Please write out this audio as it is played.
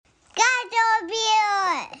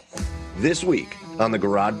This week on the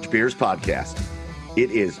Garage Beers podcast,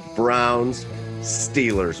 it is Browns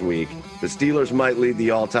Steelers week. The Steelers might lead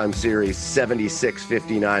the all-time series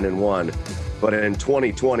 76-59-1, but in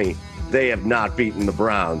 2020, they have not beaten the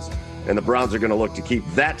Browns, and the Browns are going to look to keep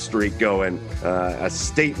that streak going, a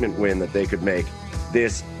statement win that they could make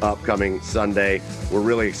this upcoming Sunday. We're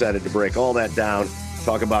really excited to break all that down,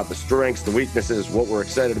 talk about the strengths, the weaknesses, what we're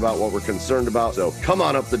excited about, what we're concerned about. So come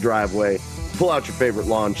on up the driveway, pull out your favorite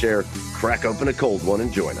lawn chair, crack open a cold one,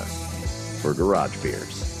 and join us for Garage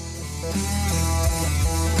Beers.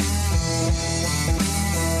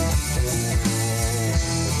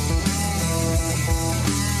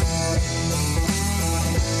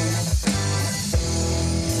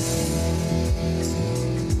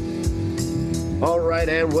 All right,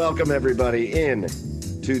 and welcome everybody in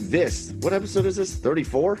to this. What episode is this?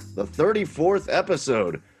 34? The 34th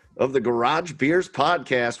episode of the Garage Beers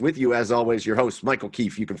podcast. With you, as always, your host, Michael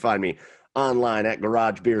Keefe. You can find me online at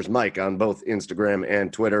Garage Beers Mike on both Instagram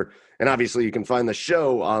and Twitter. And obviously, you can find the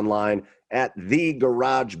show online at The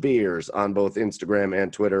Garage Beers on both Instagram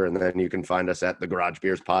and Twitter. And then you can find us at the Garage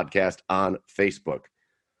Beers podcast on Facebook.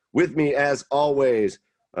 With me, as always,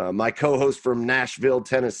 my co-host from Nashville,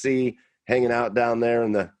 Tennessee, hanging out down there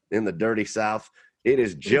in the dirty South. It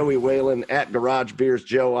is Joey Whalen at Garage Beers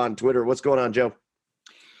Joe on Twitter. What's going on, Joe?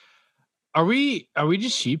 Are we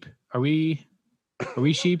just sheep? Are we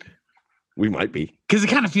sheep? We might be. Because it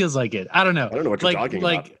kind of feels like it. I don't know. I don't know what you're talking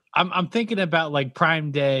about. I'm thinking about like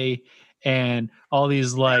Prime Day and all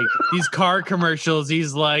these like these car commercials,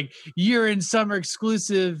 these like year in summer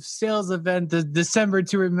exclusive sales event, the December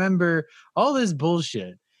to remember, all this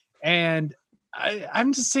bullshit. And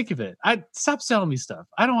I'm just sick of it. Stop selling me stuff.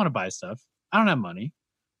 I don't want to buy stuff. I don't have money.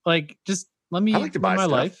 Like, just let me like to buy my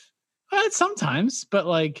stuff. life. Sometimes, but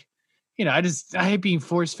like, you know, I hate being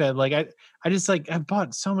force fed. Like I've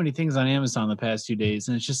bought so many things on Amazon the past 2 days,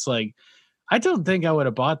 and it's just like, I don't think I would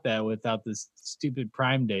have bought that without this stupid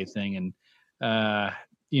Prime Day thing. And,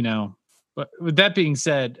 you know, but with that being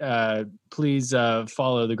said, please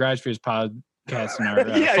follow the Garage Beers podcast in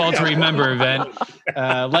our Fall to Remember event.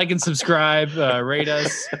 Like and subscribe, rate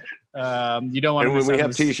us. You don't want to. And when we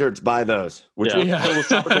have T-shirts, buy those.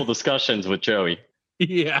 Philosophical discussions with Joey.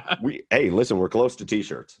 Yeah. Hey, listen, we're close to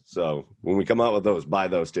T-shirts, so when we come out with those, buy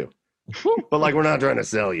those too. But like, we're not trying to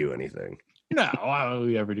sell you anything. No, why would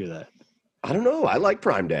we ever do that? I don't know. I like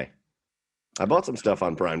Prime Day. I bought some stuff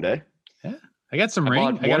on Prime Day. Yeah, I got some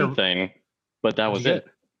ring. I got one thing, but that was it.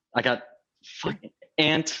 I got fucking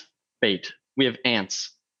ant bait. We have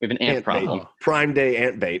ants. We have an ant problem. Bait. Prime Day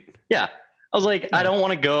ant bait. Yeah. I was like, I don't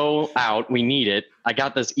want to go out. We need it. I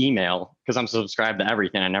got this email because I'm subscribed to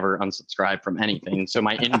everything. I never unsubscribe from anything. So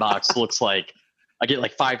my inbox looks like I get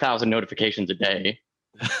like 5,000 notifications a day.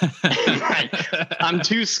 I'm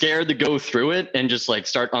too scared to go through it and just like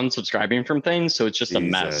start unsubscribing from things. So it's just a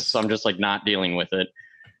mess. So I'm just like not dealing with it.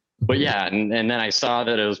 But yeah. And then I saw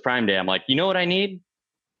that it was Prime Day. I'm like, you know what I need?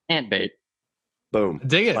 Ant bait. Boom.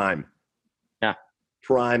 Dig it. Prime. Yeah.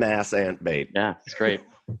 Prime ass ant bait. Yeah. It's great.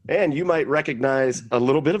 And you might recognize a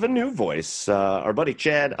little bit of a new voice. Our buddy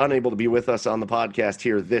Chad, unable to be with us on the podcast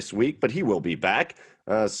here this week, but he will be back.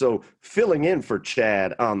 So filling in for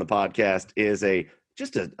Chad on the podcast is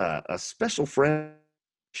just a special friend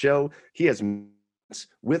show. He has met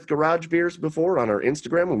with Garage Beers before on our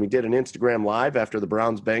Instagram when we did an Instagram live after the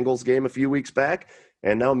Browns-Bengals game a few weeks back,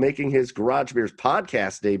 and now making his Garage Beers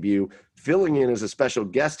podcast debut, filling in as a special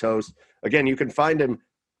guest host. Again, you can find him,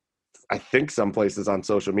 I think, some places on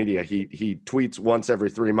social media. He tweets once every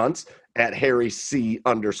 3 months at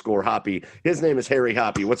HarryC_Hoppe. His name is Harry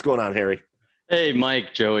Hoppe. What's going on, Harry? Hey,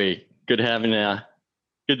 Mike, Joey. Good to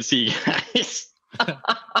see you guys.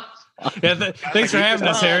 Thanks for having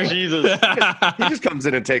us, Harry. Jesus. He just comes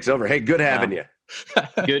in and takes over. Hey, good having you.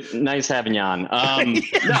 Good, nice having you on.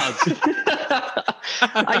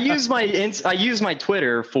 I use my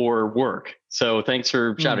Twitter for work, so thanks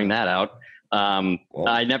for shouting that out.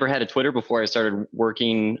 I never had a Twitter before I started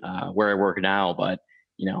working where I work now, but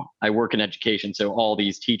you know, I work in education, so all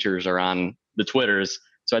these teachers are on the Twitters,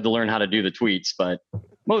 so I had to learn how to do the tweets, but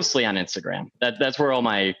mostly on Instagram. That's where all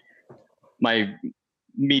my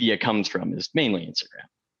media comes from, is mainly Instagram.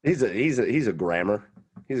 He's a grammar.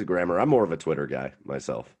 He's a grammar. I'm more of a Twitter guy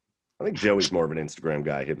myself. I think Joey's more of an Instagram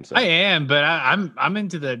guy himself. I am, but I'm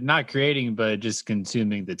into the not creating, but just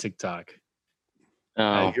consuming the TikTok.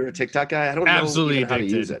 You're a TikTok guy? I don't know how to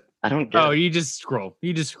use it. I don't get it. You just scroll.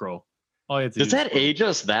 All you have to Does that age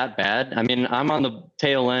us that bad? I mean, I'm on the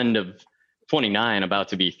tail end of 29, about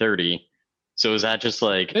to be 30. So is that just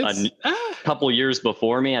like a couple years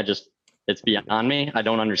before me? It's beyond me. I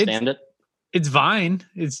don't understand it. It's Vine.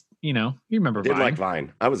 It's, you remember Did Vine. like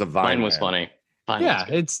Vine. I was a Vine. Vine was man. funny. Vine Yeah,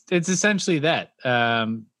 was it's essentially that.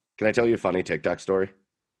 Can I tell you a funny TikTok story?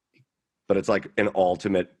 But it's like an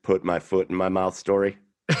ultimate put my foot in my mouth story.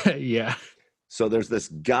 Yeah. So there's this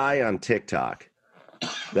guy on TikTok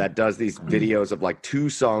that does these videos of like two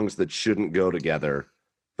songs that shouldn't go together,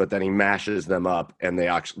 but then he mashes them up and they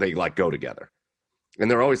like go together. And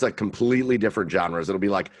they're always like completely different genres. It'll be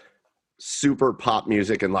like super pop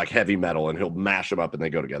music and like heavy metal, and he'll mash them up and they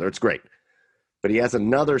go together. It's great. But he has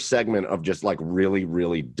another segment of just like really,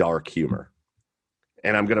 really dark humor.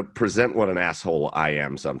 And I'm going to present what an asshole I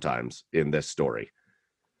am sometimes in this story.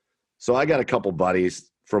 So I got a couple buddies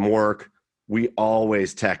from work. We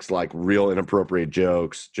always text like real inappropriate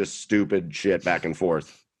jokes, just stupid shit back and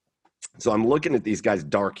forth. So I'm looking at these guys'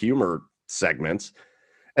 dark humor segments,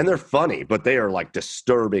 and they're funny, but they are like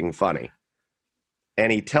disturbing funny.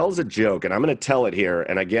 And he tells a joke, and I'm going to tell it here.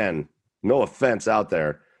 And again, no offense out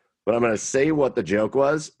there, but I'm going to say what the joke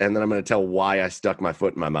was, and then I'm going to tell why I stuck my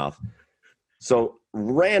foot in my mouth. So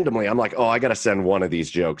randomly, I'm like, oh, I got to send one of these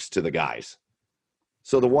jokes to the guys.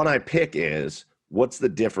 So the one I pick is, what's the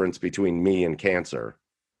difference between me and cancer?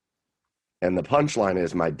 And the punchline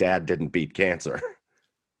is, my dad didn't beat cancer.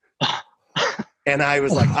 And I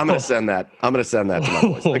was like, I'm going to send that. I'm going to send that to my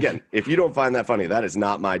boys. Again, if you don't find that funny, that is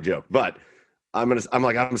not my joke. But I'm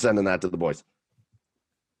sending that to the boys.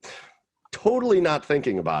 Totally not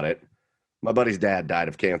thinking about it. My buddy's dad died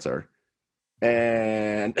of cancer.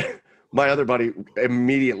 And my other buddy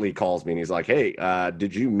immediately calls me and he's like, hey,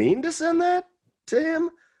 did you mean to send that to him?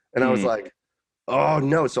 And I was like, oh,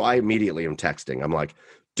 no. So I immediately am texting. I'm like,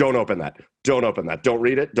 don't open that. Don't open that. Don't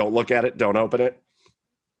read it. Don't look at it. Don't open it.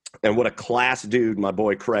 And what a class dude my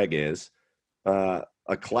boy Craig is. A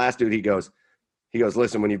class dude, he goes,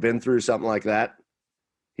 listen, when you've been through something like that,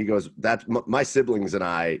 he goes, that's my siblings and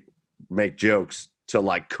I make jokes to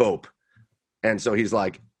like cope. And so he's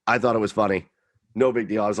like, I thought it was funny. No big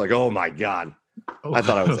deal. I was like, oh my God. I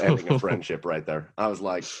thought I was ending a friendship right there. I was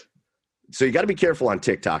like, so you got to be careful on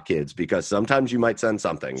TikTok, kids, because sometimes you might send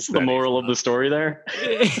something. That's the moral of the story there.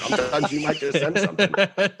 Sometimes you might just send something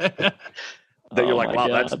that you're like, wow,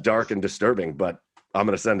 God, that's dark and disturbing, but I'm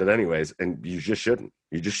going to send it anyways. And you just shouldn't.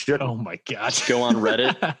 You just shouldn't. Oh my God. Go on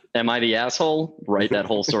Reddit. Am I the asshole? Write that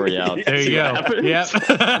whole story out. There you go. Yep.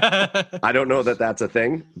 I don't know that that's a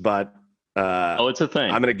thing, but it's a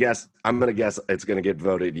thing. I'm going to guess it's going to get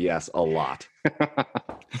voted yes a lot.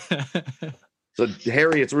 So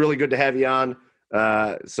Harry, it's really good to have you on.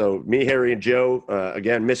 So me, Harry, and Joe,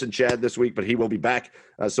 again, missing Chad this week, but he will be back.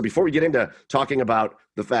 So before we get into talking about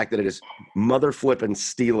the fact that it is mother flipping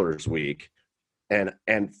Steelers week, and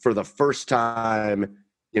for the first time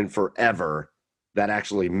in forever, that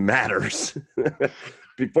actually matters.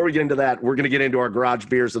 Before we get into that, we're going to get into our garage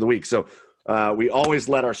beers of the week. So we always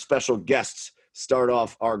let our special guests start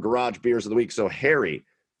off our garage beers of the week. So Harry,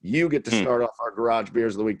 you get to start off our garage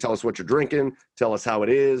beers of the week. Tell us what you're drinking. Tell us how it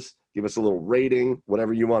is. Give us a little rating,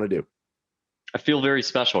 whatever you want to do. I feel very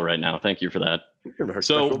special right now. Thank you for that.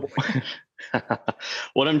 So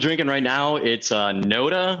what I'm drinking right now, it's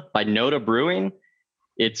Noda by Noda Brewing.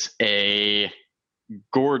 It's a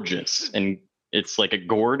gorgeous, and it's like a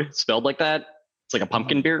gourd spelled like that. It's like a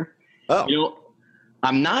pumpkin beer. Oh.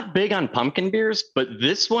 I'm not big on pumpkin beers, but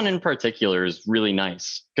this one in particular is really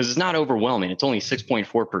nice because it's not overwhelming. It's only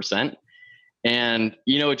 6.4%. And,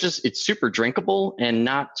 it's super drinkable and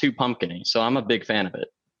not too pumpkin-y. So I'm a big fan of it.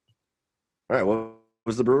 All right. What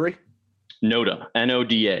was the brewery? Noda,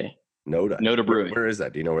 N-O-D-A. Noda Brewing. Where is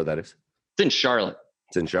that? Do you know where that is? It's in Charlotte.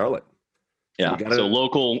 It's in Charlotte. Yeah. So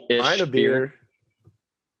local-ish find a beer.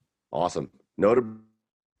 Awesome. Noda,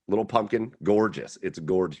 little pumpkin. Gorgeous. It's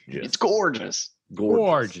gorgeous. It's gorgeous.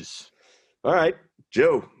 Gorgeous. All right.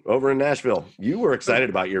 Joe, over in Nashville, you were excited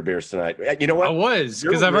about your beers tonight. You know what? I was,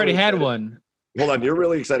 because I've already had one. Hold on. You're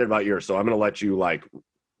really excited about yours, so I'm going to let you,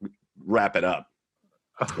 wrap it up.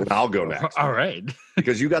 And I'll go next. All right.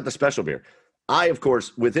 Because you got the special beer. I, of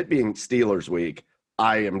course, with it being Steelers week,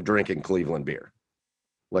 I am drinking Cleveland beer.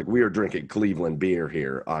 We are drinking Cleveland beer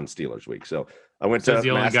here on Steelers week. So I went to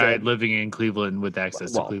the only guy living in Cleveland with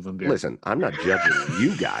access to Cleveland beer. Listen, I'm not judging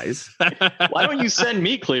you guys. Why don't you send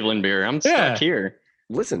me Cleveland beer? I'm stuck here.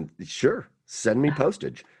 Listen, sure. Send me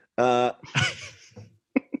postage. I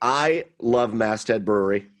love Masthead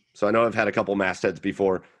Brewery. So I know I've had a couple Mastheads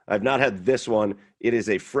before. I've not had this one. It is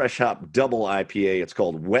a fresh hop double IPA. It's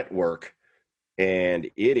called Wet Work. And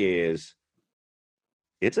it's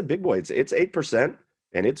a big boy. It's 8%.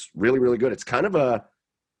 And it's really, really good. It's kind of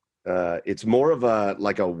it's more of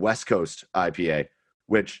a West Coast IPA,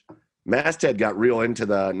 which Masthead got real into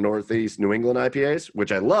the Northeast New England IPAs,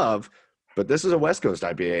 which I love. But this is a West Coast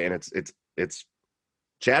IPA, and it's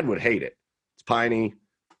Chad would hate it. It's piney.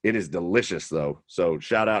 It is delicious though. So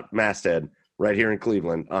shout out Masthead right here in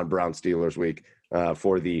Cleveland on Brown Steelers Week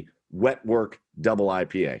for the Wet Work Double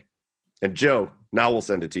IPA. And Joe, now we'll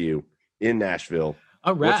send it to you in Nashville.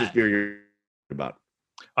 All right. What's this beer you're about?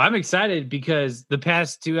 I'm excited because the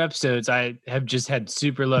past 2 episodes I have just had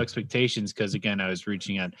super low expectations because, again, I was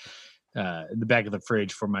reaching out the back of the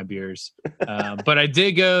fridge for my beers. But I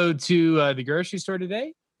did go to the grocery store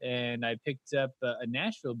today, and I picked up a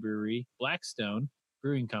Nashville brewery, Blackstone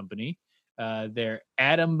Brewing Company, their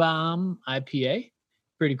Atom Bomb IPA.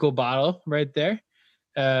 Pretty cool bottle right there.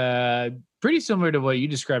 Pretty similar to what you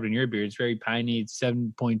described in your beer. It's very piney. It's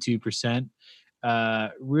 7.2%.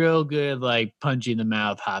 Real good, like punchy in the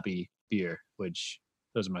mouth, hoppy beer, which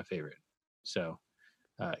those are my favorite. So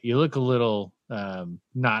you look a little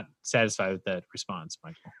not satisfied with that response,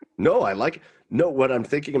 Michael. No, what I'm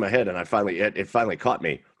thinking in my head, and it finally caught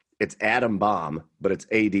me. It's Atom Bomb, but it's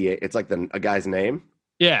ADA. It's like a guy's name.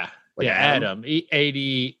 Yeah. Like yeah, Adam?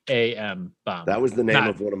 ADAM Bomb. That was the name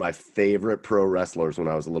of one of my favorite pro wrestlers when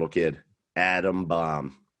I was a little kid. Atom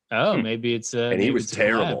Bomb. Oh, maybe it's and he was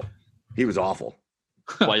terrible. He was awful.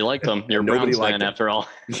 Well, you liked him. You're a Browns fan after all.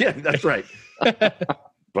 Yeah, that's right.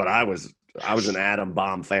 But I was an Atom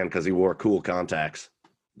Bomb fan because he wore cool contacts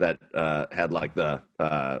that had like the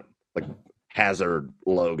like Hazard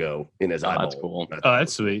logo in his eyeball. That's cool.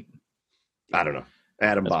 That's sweet. I don't know.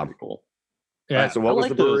 Atom Bomb. Cool. Yeah. All right, so what was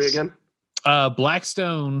the brewery again?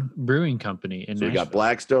 Blackstone Brewing Company in Nashville. We got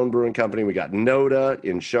Blackstone Brewing Company. We got Noda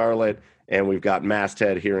in Charlotte, and we've got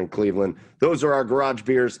Masthead here in Cleveland. Those are our garage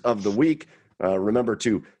beers of the week. Remember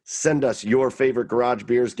to send us your favorite garage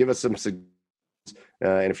beers. Give us some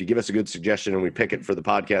and if you give us a good suggestion and we pick it for the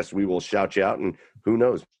podcast, we will shout you out. And who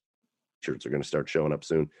knows? Shirts are going to start showing up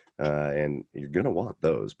soon. And you're going to want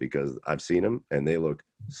those because I've seen them and they look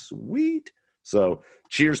sweet. So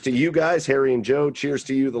cheers to you guys, Harry and Joe. Cheers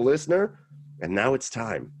to you, the listener. And now it's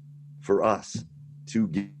time for us to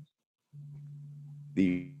get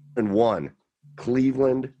the 1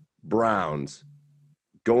 Cleveland Browns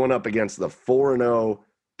going up against the 4-0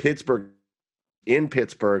 Pittsburgh in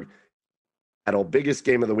Pittsburgh at our biggest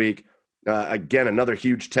game of the week. Again, another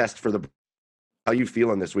huge test for the. How you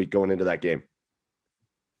feeling this week going into that game?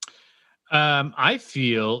 I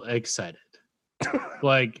feel excited.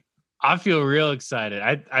 Like I feel real excited.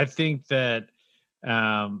 I think that.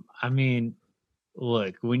 I mean,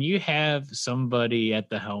 look, when you have somebody at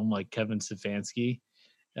the helm like Kevin Stefanski,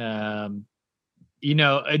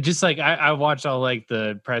 just like I watched all like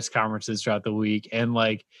the press conferences throughout the week, and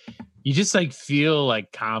like you just like feel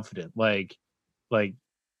like confident, like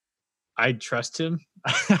I trust him.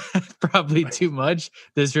 Probably too much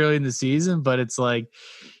this early in the season, but it's like,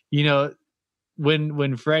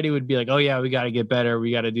 when Freddie would be like, oh yeah, we got to get better,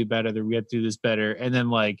 we got to do better, we got to do this better, and then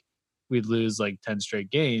like we'd lose like 10 straight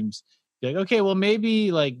games. Be like, okay, well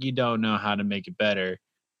maybe like you don't know how to make it better,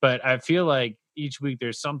 but I feel like each week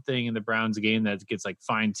there's something in the Browns game that gets like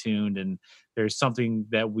fine tuned, and there's something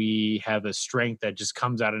that we have a strength that just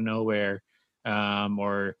comes out of nowhere,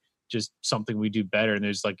 or just something we do better. And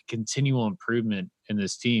there's like a continual improvement in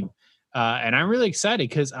this team. And I'm really excited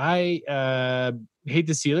because I hate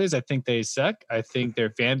the Steelers. I think they suck. I think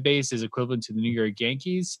their fan base is equivalent to the New York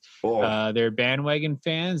Yankees. They're bandwagon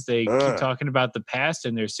fans. They keep talking about the past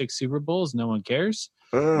and their 6 Super Bowls. No one cares.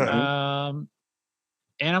 And I'm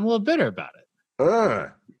a little bitter about it.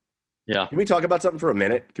 Yeah. Can we talk about something for a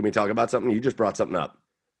minute? Can we talk about something? You just brought something up.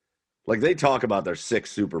 Like they talk about their 6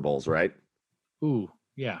 Super Bowls, right? Ooh,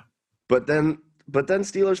 yeah. But then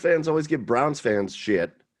Steelers fans always give Browns fans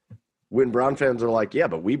shit when Brown fans are like, yeah,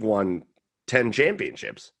 but we've won 10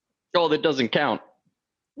 championships. Oh, that doesn't count.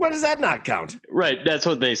 Why does that not count? Right. That's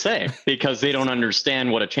what they say because they don't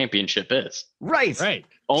understand what a championship is. Right.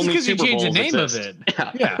 Only because you change the name exist. of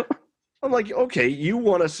it. Yeah. I'm like, okay, you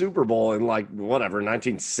won a Super Bowl in like whatever,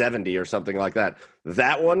 1970 or something like that.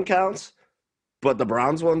 That one counts, but the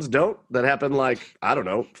Browns ones don't. That happened like, I don't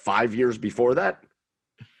know, 5 years before that.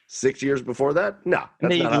 6 years before that? No.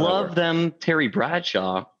 They love them. Terry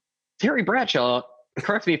Bradshaw,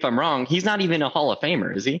 correct me if I'm wrong, he's not even a Hall of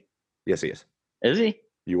Famer, is he? Yes, he is. Is he?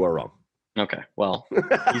 You are wrong. Okay, well,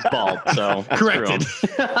 he's bald, so corrected.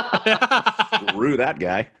 Screw that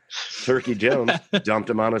guy. Turkey Jones dumped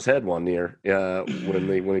him on his head one year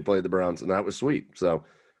when he played the Browns, and that was sweet. So,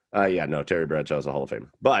 Terry Bradshaw's a Hall of Famer.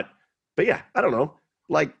 But yeah, I don't know.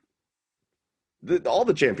 Like, all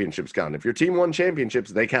the championships count. If your team won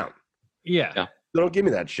championships, they count. Yeah. So don't give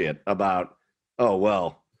me that shit about, oh,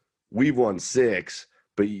 well, we've won 6,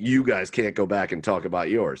 but you guys can't go back and talk about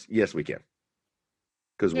yours. Yes, we can.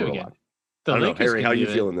 Because we're allowed. I don't know, Harry, how are you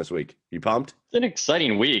feeling this week? You pumped? It's an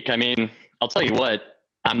exciting week. I mean, I'll tell you what,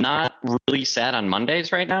 I'm not really sad on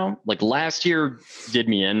Mondays right now. Like last year did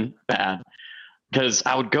me in bad because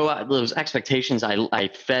I would go out, those expectations, I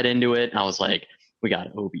fed into it. I was like, we got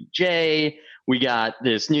OBJ. We got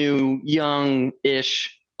this new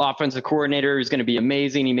young-ish offensive coordinator who's going to be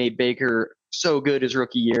amazing. He made Baker so good his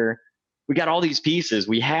rookie year. We got all these pieces.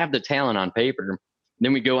 We have the talent on paper.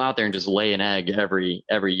 Then we go out there and just lay an egg every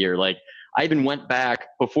year. Like I even went back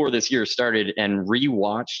before this year started and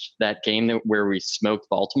rewatched that game where we smoked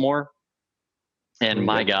Baltimore. And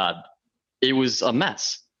my God, it was a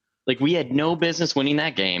mess. Like we had no business winning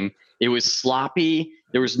that game. It was sloppy.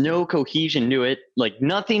 There was no cohesion to it. Like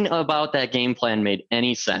nothing about that game plan made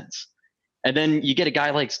any sense. And then you get a guy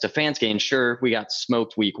like Stefanski, and sure, we got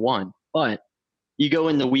smoked week 1. But you go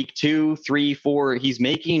into week 2, 3, 4, he's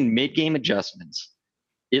making mid-game adjustments.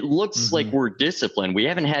 It looks like we're disciplined. We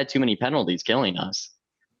haven't had too many penalties killing us.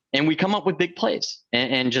 And we come up with big plays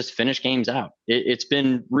and just finish games out. It's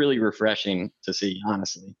been really refreshing to see,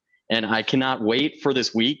 honestly. And I cannot wait for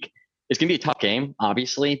this week. It's going to be a tough game,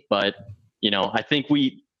 obviously, but I think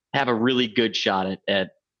we have a really good shot at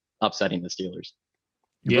upsetting the Steelers.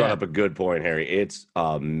 You brought up a good point, Harry. It's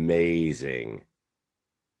amazing.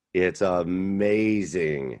 It's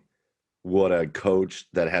amazing what a coach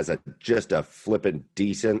that has just a flippin'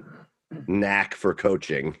 decent knack for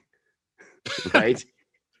coaching, right?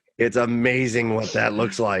 It's amazing what that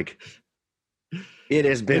looks like. It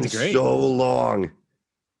has been so long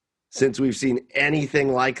since we've seen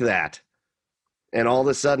anything like that. And all of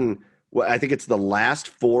a sudden, I think it's the last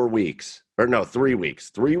 4 weeks, or no, 3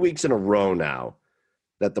 weeks. 3 weeks in a row now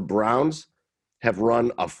that the Browns have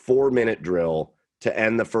run a 4-minute drill to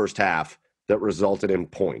end the first half that resulted in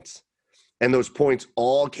points. And those points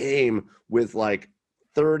all came with like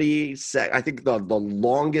 30 seconds. I think the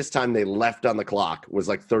longest time they left on the clock was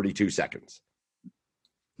like 32 seconds.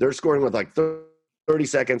 They're scoring with like 30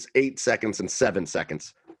 seconds, 8 seconds, and 7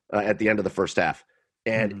 seconds at the end of the first half.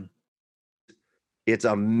 And it's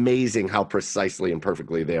amazing how precisely and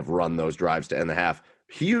perfectly they have run those drives to end the half.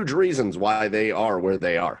 Huge reasons why they are where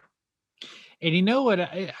they are. And you know what?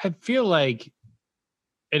 I feel like,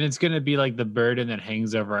 and it's going to be like the burden that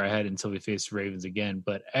hangs over our head until we face the Ravens again.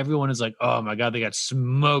 But everyone is like, oh my God, they got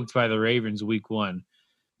smoked by the Ravens week 1.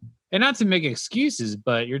 And not to make excuses,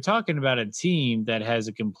 but you're talking about a team that has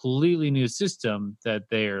a completely new system that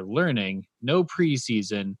they're learning, no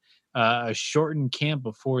preseason, a shortened camp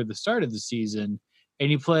before the start of the season. And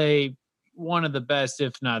you play one of the best,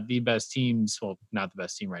 if not the best teams, well, not the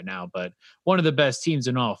best team right now, but one of the best teams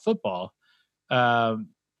in all football. I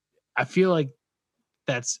feel like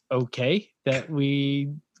that's okay that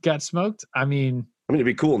we got smoked. I mean, it'd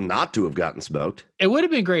be cool not to have gotten smoked. It would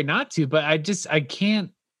have been great not to, but I can't,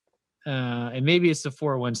 and maybe it's the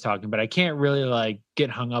 4-1s talking, but I can't really like get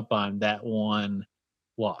hung up on that one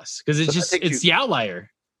loss because it's the outlier.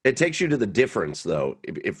 It takes you to the difference, though,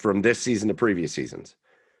 if from this season to previous seasons.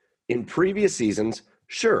 In previous seasons,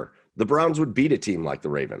 sure, the Browns would beat a team like the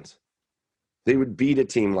Ravens. They would beat a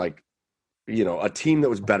team like, a team that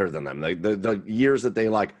was better than them. The years that they,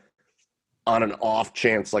 like, on an off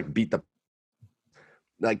chance, like, beat the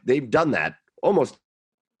 – like, they've done that almost.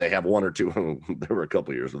 They have one or two. There were a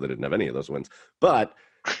couple of years where they didn't have any of those wins. But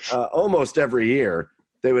almost every year,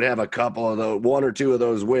 they would have a couple of the one or two of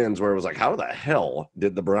those wins where it was like, how the hell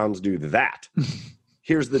did the Browns do that?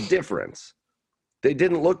 Here's the difference. They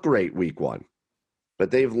didn't look great week 1,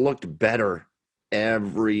 but they've looked better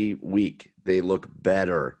every week. They look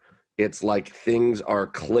better. It's like things are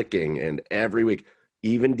clicking, and every week,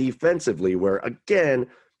 even defensively, where, again,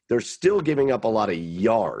 they're still giving up a lot of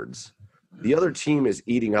yards. The other team is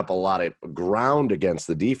eating up a lot of ground against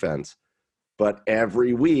the defense, but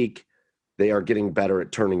every week they are getting better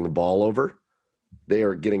at turning the ball over. They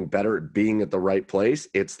are getting better at being at the right place.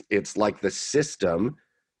 It's like the system.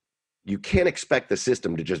 You can't expect the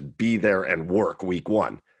system to just be there and work week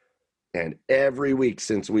 1. And every week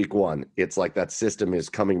since week 1, it's like that system is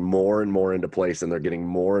coming more and more into place, and they're getting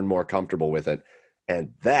more and more comfortable with it.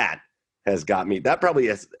 And that has got me. That probably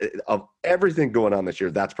is, of everything going on this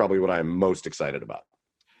year, that's probably what I'm most excited about.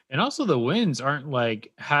 And also the wins aren't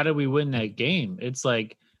like, how do we win that game? It's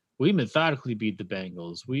like, we methodically beat the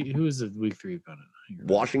Bengals. Who was the week 3 opponent?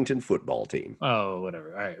 Washington football team. Oh,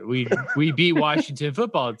 whatever. All right. We beat Washington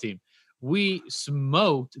football team. We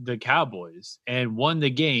smoked the Cowboys and won the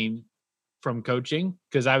game from coaching,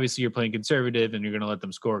 because obviously you're playing conservative and you're going to let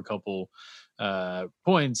them score a couple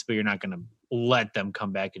points, but you're not going to let them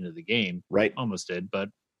come back into the game. Right. Almost did, but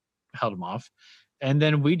held them off. And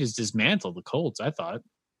then we just dismantled the Colts, I thought.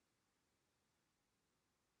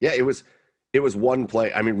 Yeah, it was It was one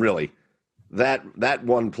play. I mean, really, that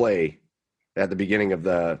one play at the beginning of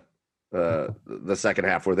the second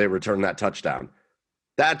half where they returned that touchdown,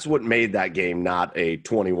 that's what made that game not a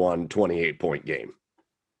 21, 28-point game.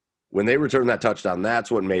 When they returned that touchdown,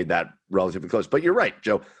 that's what made that relatively close. But you're right,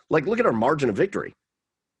 Joe. Like, look at our margin of victory.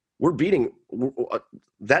 We're beating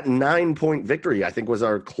that 9-point victory, I think, was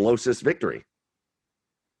our closest victory.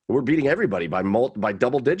 We're beating everybody by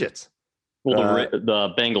double digits. Well,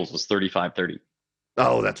 the Bengals was 35-30.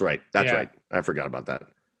 Oh, that's right. That's right. I forgot about that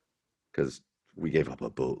because we gave up a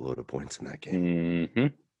boatload of points in that game. Mm-hmm.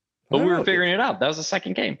 But we were figuring it out. That was the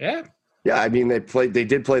second game. Yeah. Yeah, I mean, they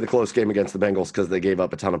did play the close game against the Bengals because they gave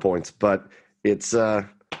up a ton of points. But it's, I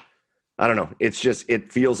don't know. It's just,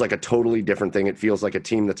 it feels like a totally different thing. It feels like a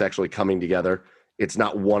team that's actually coming together. It's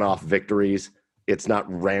not one-off victories. It's not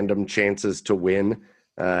random chances to win.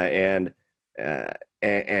 And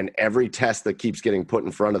every test that keeps getting put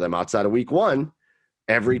in front of them outside of week one,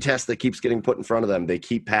 every test that keeps getting put in front of them, they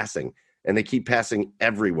keep passing. And they keep passing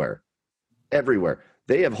everywhere. Everywhere.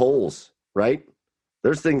 They have holes, right?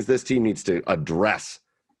 There's things this team needs to address.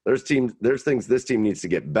 There's things this team needs to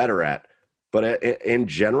get better at. But in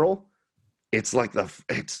general, it's like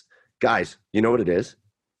guys, you know what it is?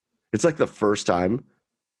 It's like the first time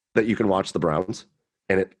that you can watch the Browns,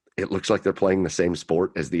 and it looks like they're playing the same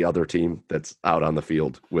sport as the other team that's out on the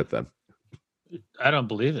field with them. I don't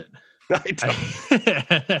believe it.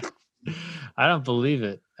 I don't believe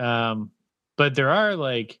it. But there are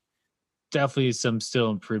definitely some still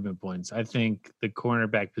improvement points. I think the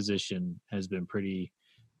cornerback position has been pretty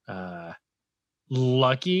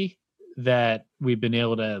lucky that we've been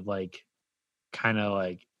able to kind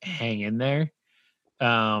of hang in there.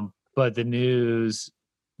 But the news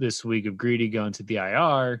this week of Greedy going to the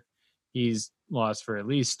IR, he's lost for at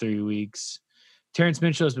least 3 weeks. Terrence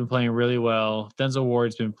Mitchell has been playing really well. Denzel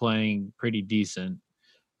Ward's been playing pretty decent.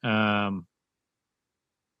 That's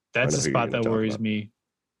a spot that worries me.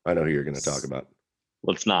 I know who you're going to talk about.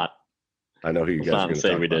 Let's not. I know who you guys are going to say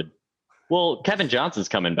talk we about. did. Well, Kevin Johnson's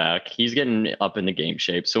coming back. He's getting up in the game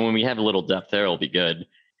shape. So when we have a little depth there, it'll be good.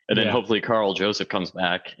 And then hopefully Carl Joseph comes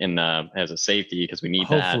back and as a safety because we need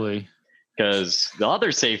that. Because the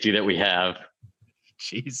other safety that we have,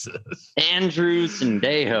 Jesus, Andrew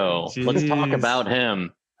Sendejo. Let's talk about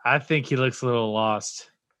him. I think he looks a little lost.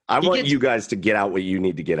 I want you guys to get out what you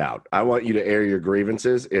need to get out. I want you to air your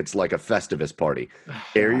grievances. It's like a Festivus party.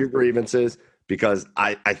 Air your grievances because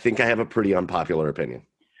I think I have a pretty unpopular opinion.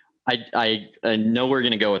 I know we're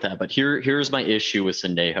going to go with that, but here's my issue with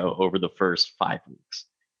Sendejo over the first 5 weeks.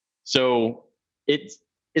 So it's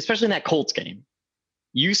especially in that Colts game,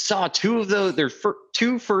 you saw their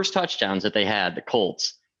two first touchdowns that they had, the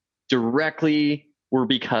Colts, directly were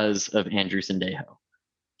because of Andrew Sendejo.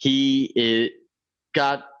 He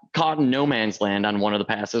got caught in no man's land on one of the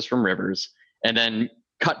passes from Rivers and then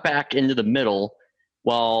cut back into the middle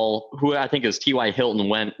while who I think it was T.Y. Hilton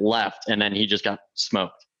went left and then he just got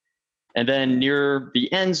smoked. And then near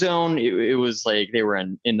the end zone, it was like they were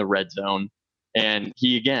in the red zone and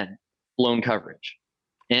he again blown coverage.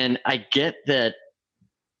 And I get that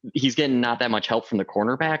he's getting not that much help from the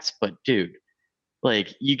cornerbacks, but dude,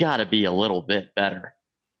 you got to be a little bit better.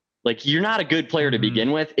 You're not a good player to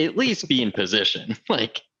begin with. At least be in position.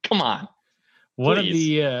 Come on. One of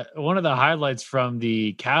the highlights from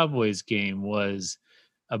the Cowboys game was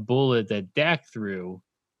a bullet that Dak threw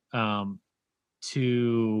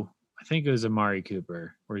to I think it was Amari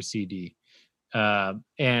Cooper or CD. And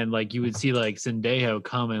you would see Sendejo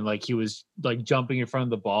coming, he was jumping in front of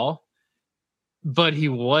the ball, but he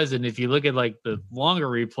wasn't. If you look at the longer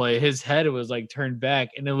replay, his head was turned back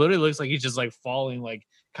and it literally looks like he's just falling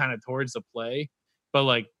kind of towards the play,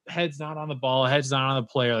 but head's not on the ball, head's not on the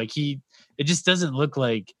player. It just doesn't look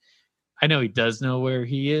like, I know he does know where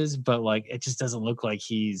he is, but it just doesn't look like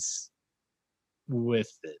he's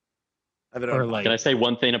with it. Can I say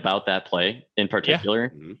one thing about that play in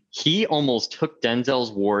particular? Yeah. He almost took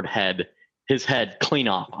Denzel Ward's head clean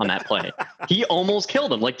off on that play. He almost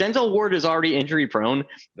killed him. Denzel Ward is already injury prone,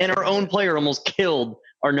 and our own player almost killed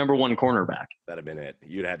our number one cornerback. That'd have been it.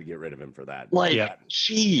 You'd have to get rid of him for that.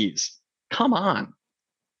 Jeez, come on.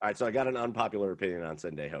 All right, so I got an unpopular opinion on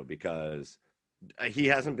Sendejo because he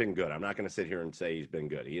hasn't been good. I'm not going to sit here and say he's been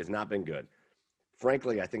good. He has not been good.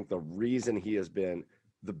 Frankly, I think the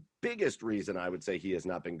biggest reason I would say he has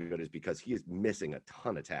not been good is because he is missing a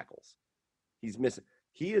ton of tackles.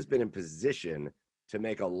 He has been in position to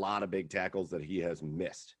make a lot of big tackles that he has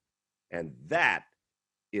missed. And that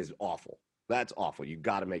is awful. That's awful. You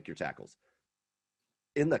got to make your tackles.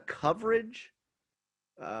 In the coverage,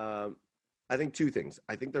 I think two things.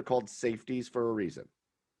 I think they're called safeties for a reason.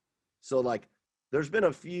 So, like, there's been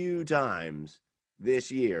a few times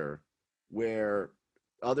this year where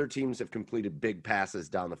other teams have completed big passes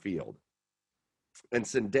down the field. And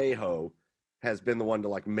Sendejo has been the one to,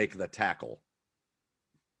 like, make the tackle.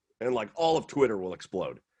 And, like, all of Twitter will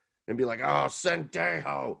explode and be like, oh,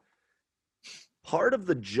 Sendejo. Part of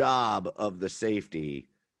the job of the safety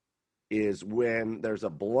is when there's a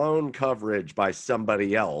blown coverage by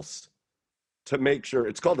somebody else to make sure,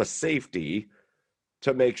 it's called a safety,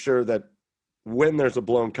 to make sure that when there's a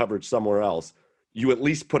blown coverage somewhere else, you at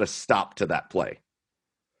least put a stop to that play.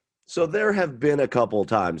 So there have been a couple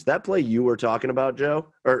times. That play you were talking about, Joe,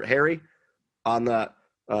 or Harry, on the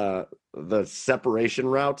separation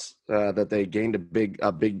routes that they gained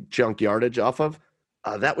a big chunk yardage off of,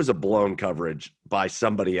 that was a blown coverage by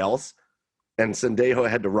somebody else, and Sendejo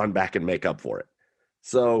had to run back and make up for it.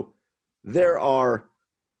 So there are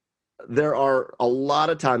a lot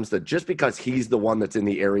of times that just because he's the one that's in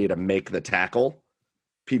the area to make the tackle,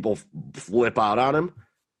 people flip out on him.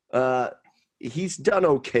 He's done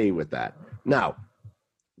okay with that. Now,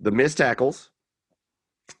 the missed tackles,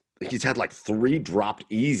 he's had like 3 dropped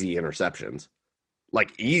easy interceptions,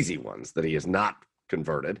 like easy ones that he has not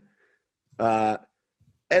converted. And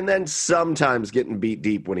then sometimes getting beat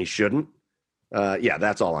deep when he shouldn't. Yeah,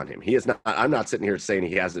 that's all on him. He is not. I'm not sitting here saying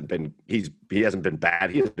he hasn't been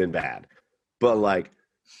bad. He has been bad. But, like,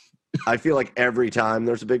 I feel like every time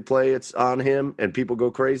there's a big play, it's on him and people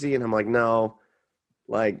go crazy. And I'm like, no.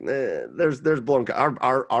 Like, there's blown.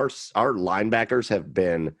 Our linebackers have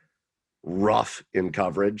been rough in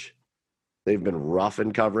coverage. They've been rough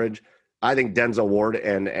in coverage. I think Denzel Ward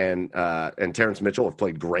and Terrence Mitchell have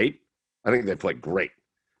played great. I think they've played great.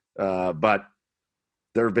 But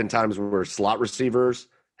there have been times where slot receivers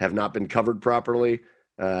have not been covered properly,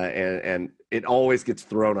 and it always gets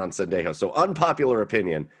thrown on Sendejo. So, unpopular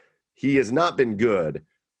opinion, he has not been good.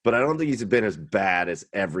 But I don't think he's been as bad as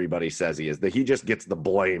everybody says he is. That he just gets the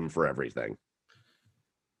blame for everything.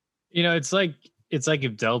 You know, it's like if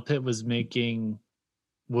Delpit was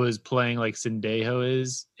playing like Sendejo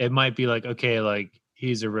is. It might be like, okay, like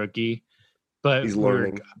he's a rookie, but he's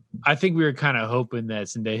learning. I think we were kind of hoping that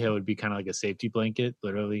Sendejo would be kind of like a safety blanket,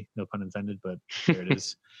 literally, no pun intended, but there it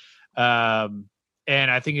is. And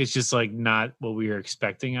I think it's just like not what we were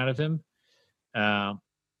expecting out of him.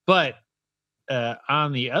 But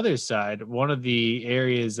on the other side, one of the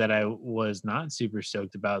areas that I was not super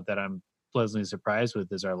stoked about that I'm pleasantly surprised with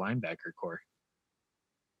is our linebacker core.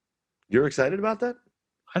 You're excited about that?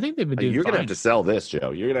 I think they've been doing You're fine. Gonna have to sell this,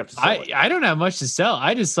 Joe. You're gonna have to sell it. I don't have much to sell.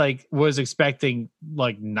 I just like was expecting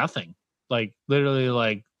like nothing. Like literally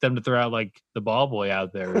like them to throw out like the ball boy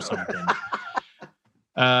out there or something.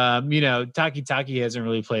 Taki hasn't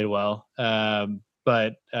really played well.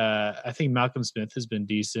 But I think Malcolm Smith has been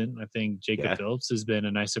decent. I think Jacob Phillips has been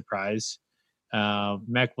a nice surprise.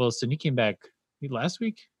 Mac Wilson, he came back last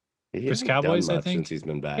week versus Cowboys, I think. Since he's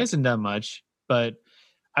been back. He hasn't done much, but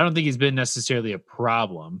I don't think he's been necessarily a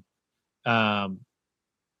problem. I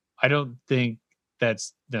don't think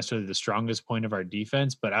that's necessarily the strongest point of our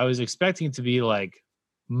defense, but I was expecting it to be like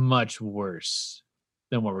much worse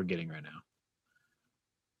than what we're getting right now.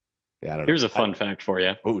 Yeah, I don't know. Here's a fun fact for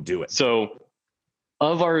you. Oh, do it. So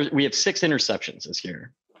we have 6 interceptions this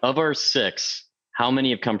year. Of our 6, how many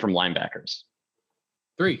have come from linebackers?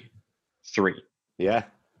 3. Yeah.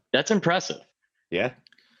 That's impressive. Yeah.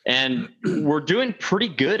 And we're doing pretty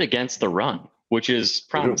good against the run, which is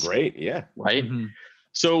promising. Great. Yeah. Right. Mm-hmm.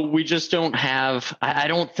 So we just don't have, I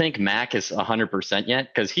don't think Mac is 100% yet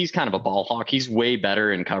because he's kind of a ball hawk. He's way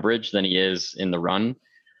better in coverage than he is in the run.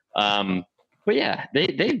 But yeah,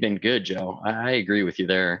 they've been good, Joe. I agree with you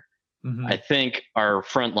there. Mm-hmm. I think our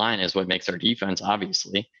front line is what makes our defense,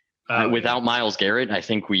 obviously. Without Myles Garrett, I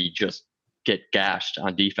think we just get gashed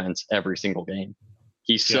on defense every single game.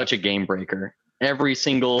 He's such a game breaker.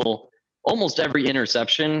 Almost every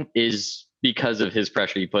interception is because of his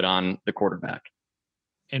pressure he put on the quarterback.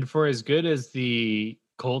 And for as good as the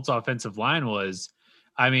Colts offensive line was,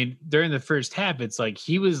 I mean, during the first half, it's like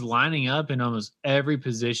he was lining up in almost every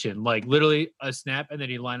position, like literally a snap, and then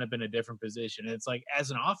he lined up in a different position. And it's like,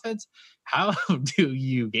 as an offense, how do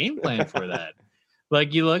you game plan for that?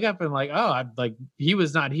 Like you look up and like, oh, he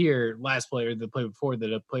was not here last play or the play before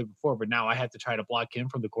but now I have to try to block him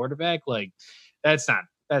from the quarterback. Like that's not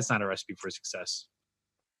a recipe for success.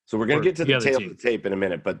 So we're going to get to the tail of the tape in a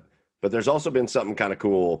minute, but there's also been something kind of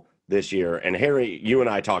cool this year. And Harry, you and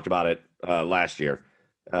I talked about it last year.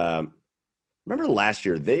 Remember last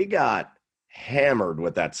year, they got hammered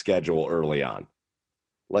with that schedule early on.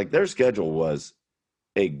 Like their schedule was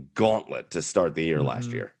a gauntlet to start the year last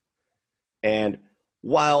year. And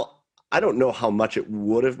while I don't know how much it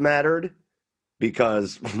would have mattered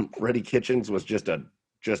because Freddie Kitchens was just a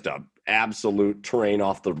absolute train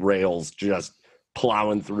off the rails, just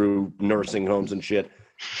plowing through nursing homes and shit.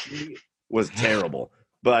 He was terrible.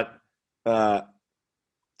 But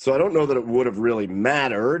so I don't know that it would have really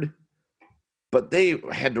mattered, but they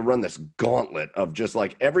had to run this gauntlet of just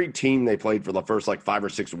like every team they played for the first like 5 or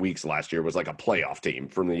 6 weeks last year was like a playoff team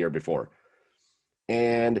from the year before.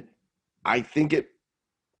 And I think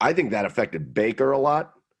that affected Baker a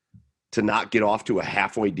lot to not get off to a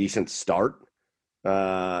halfway decent start.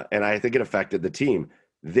 And I think it affected the team.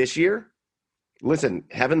 This year, listen,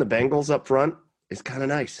 having the Bengals up front is kind of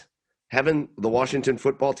nice. Having the Washington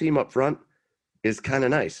football team up front is kind of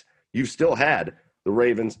nice. You've still had the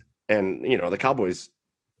Ravens and, the Cowboys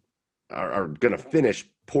are going to finish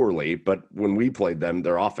poorly, but when we played them,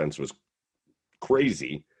 their offense was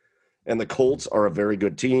crazy. And the Colts are a very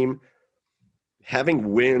good team.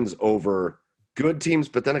 Having wins over good teams,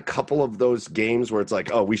 but then a couple of those games where it's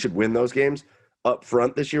like, oh, we should win those games up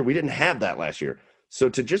front this year. We didn't have that last year. So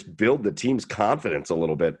to just build the team's confidence a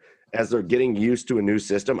little bit as they're getting used to a new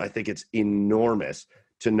system, I think it's enormous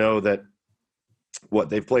to know that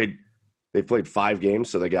they've played 5 games,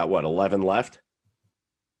 so they got 11 left.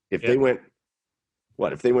 If they went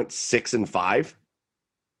 6-5,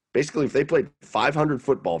 basically if they played 500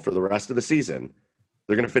 football for the rest of the season,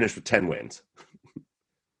 they're going to finish with 10 wins.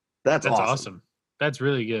 That's awesome. That's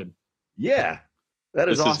really good. Yeah.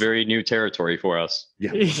 This is very new territory for us.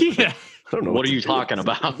 Yeah. Yeah. I don't know what are you talking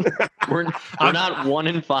about? We're not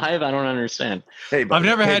 1-5. I don't understand. Hey, buddy, I've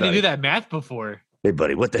never had to do that math before. Hey,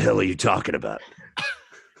 buddy, what the hell are you talking about?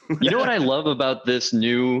 You know what I love about this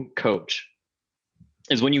new coach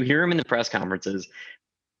is when you hear him in the press conferences.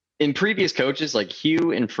 In previous coaches like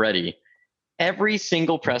Hugh and Freddie, every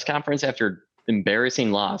single press conference after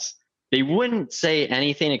embarrassing loss, they wouldn't say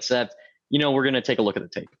anything except, we're going to take a look at the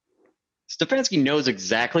tape. Stefanski knows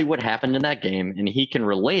exactly what happened in that game, and he can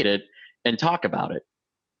relate it and talk about it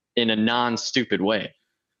in a non-stupid way,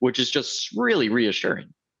 which is just really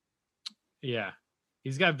reassuring. Yeah,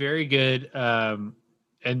 he's got very good, and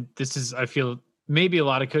this is, I feel, maybe a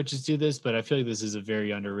lot of coaches do this, but I feel like this is a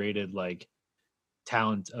very underrated,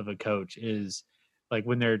 talent of a coach is,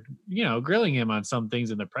 when they're, grilling him on some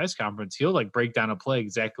things in the press conference, he'll, break down a play,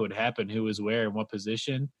 exactly what happened, who was where, and what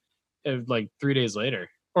position, 3 days later.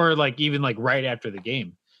 Or even right after the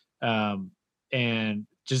game. And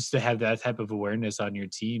just to have that type of awareness on your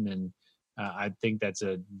team. And I think that's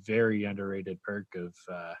a very underrated perk of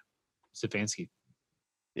Stefanski.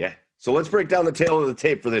 Yeah. So let's break down the tail of the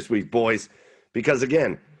tape for this week, boys. Because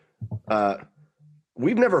again,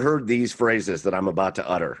 we've never heard these phrases that I'm about to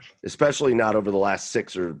utter, especially not over the last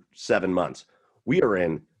 6 or 7 months. We are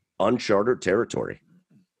in uncharted territory.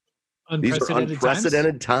 These are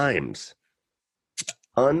unprecedented times.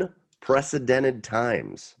 Unprecedented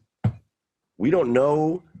times. We don't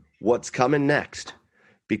know what's coming next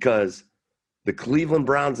because the Cleveland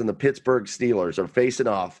Browns and the Pittsburgh Steelers are facing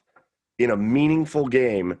off in a meaningful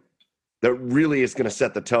game that really is going to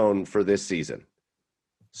set the tone for this season.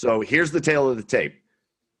 So here's the tail of the tape.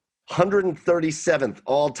 137th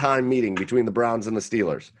all-time meeting between the Browns and the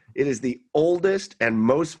Steelers. It is the oldest and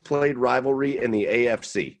most played rivalry in the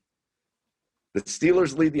AFC. The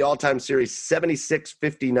Steelers lead the all-time series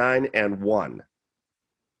 76-59-1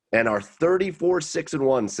 and are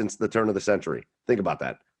 34-6-1 since the turn of the century. Think about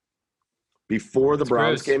that. Before the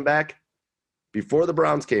Browns came back,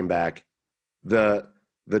 the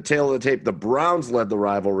tail of the tape, the Browns led the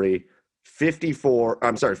rivalry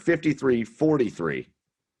 53-43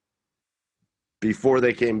 before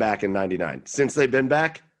they came back in 99. Since they've been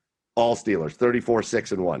back, all Steelers,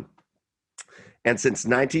 34-6-1. And since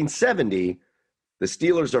 1970, the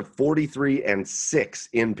Steelers are 43-6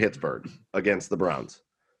 in Pittsburgh against the Browns.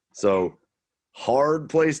 So hard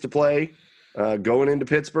place to play going into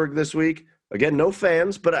Pittsburgh this week. Again, no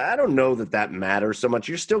fans, but I don't know that matters so much.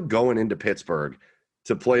 You're still going into Pittsburgh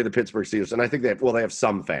to play the Pittsburgh Steelers. And I think they have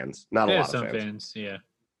some fans, not a lot of fans. Yeah.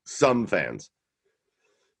 Some fans.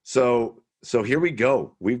 So here we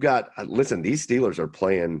go. We've got, listen, these Steelers are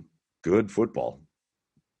playing good football.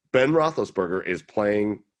 Ben Roethlisberger is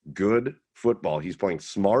playing good football. He's playing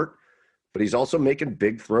smart, but he's also making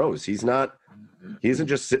big throws. He isn't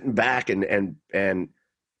just sitting back and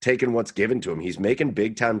taking what's given to him. He's making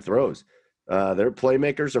big time throws. Their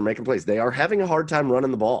playmakers are making plays. They are having a hard time running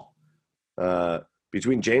the ball.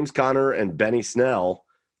 Between James Conner and Benny Snell,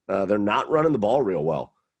 they're not running the ball real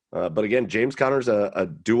well. But again, James Conner's a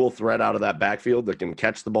dual threat out of that backfield that can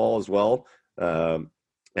catch the ball as well. And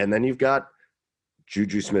then you've got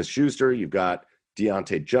Juju Smith-Schuster, you've got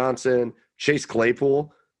Deontay Johnson, Chase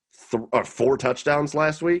Claypool. 4 touchdowns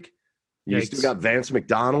last week. You Yikes. still got Vance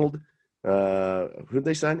McDonald. Who'd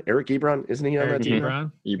they sign? Eric Ebron, isn't he on that team?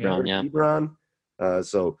 Ebron, yeah. Ebron.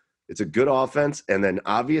 So it's a good offense, and then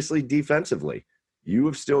obviously defensively, you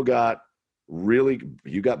have still got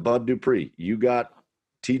you got Bud Dupree, you got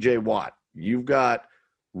T.J. Watt, you've got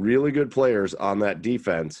really good players on that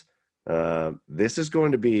defense. This is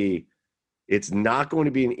going to be. It's not going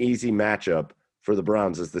to be an easy matchup for the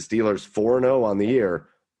Browns as the Steelers 4-0 on the year.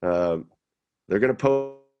 They're going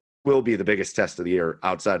to will be the biggest test of the year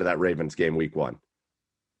outside of that Ravens game week 1.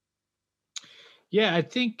 Yeah, I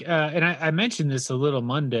think, and I mentioned this a little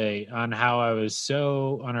Monday on our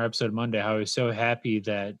episode Monday, how I was so happy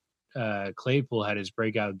that Claypool had his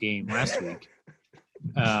breakout game last week.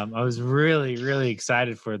 I was really, really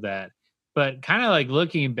excited for that. But kind of like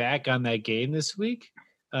looking back on that game this week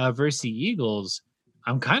versus the Eagles,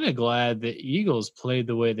 I'm kind of glad the Eagles played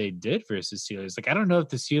the way they did versus Steelers. Like, I don't know if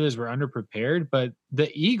the Steelers were underprepared, but the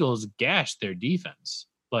Eagles gashed their defense.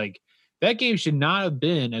 Like, that game should not have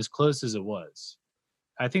been as close as it was.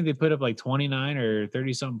 I think they put up like 29 or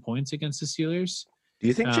 30-something points against the Steelers. Do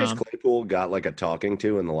you think Chase Claypool got like a talking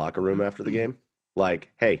to in the locker room after the game? Like,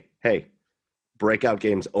 hey, breakout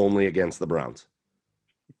games only against the Browns.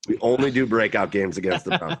 We only do breakout games against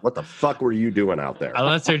the Browns. What the fuck were you doing out there?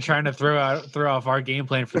 Unless they're trying to throw off our game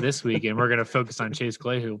plan for this week, and we're going to focus on Chase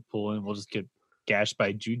Claypool, and we'll just get gashed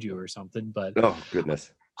by Juju or something. But oh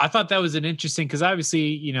goodness, I thought that was an interesting because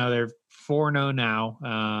obviously they're 4-0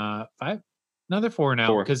 now, another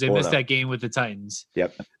 4-0 because they missed that game with the Titans.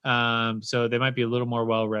 Yep. So they might be a little more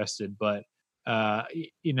well rested, but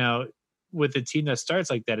with a team that starts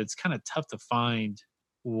like that, it's kind of tough to find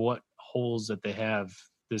what holes that they have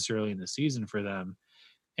this early in the season for them.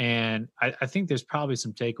 And I think there's probably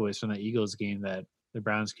some takeaways from that Eagles game that the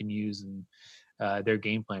Browns can use in their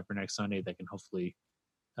game plan for next Sunday that can hopefully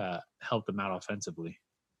help them out offensively.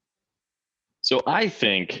 So I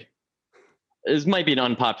think this might be an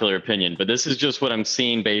unpopular opinion, but this is just what I'm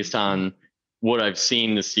seeing based on what I've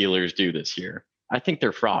seen the Steelers do this year. I think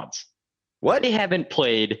they're frauds. What? They haven't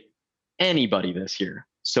played anybody this year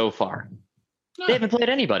so far. No. They haven't played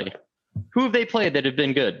anybody. Who have they played that have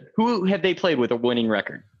been good? Who have they played with a winning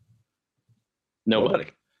record?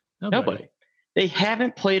 Nobody. They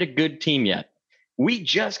haven't played a good team yet. We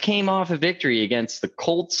just came off a victory against the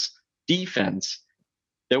Colts defense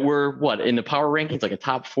that were, in the power rankings, like a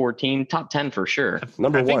top 14, top 10 for sure.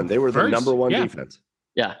 Number 1. They were the number 1 defense.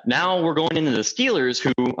 Yeah. Now we're going into the Steelers,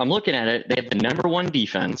 who I'm looking at it. They have the number 1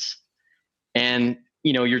 defense. And,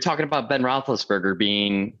 you're talking about Ben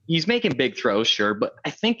Roethlisberger he's making big throws, sure, but I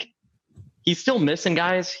think he's still missing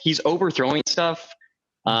guys. He's overthrowing stuff.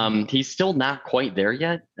 He's still not quite there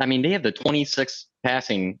yet. I mean, they have the 26th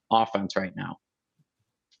passing offense right now.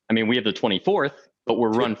 I mean, we have the 24th, but we're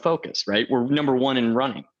run focused, right? We're number 1 in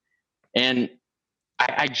running. And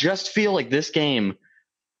I just feel like this game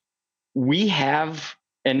we have,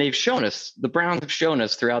 and they've shown us, the Browns have shown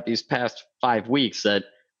us throughout these past 5 weeks that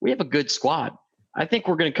we have a good squad. I think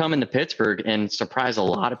we're going to come into Pittsburgh and surprise a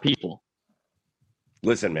lot of people.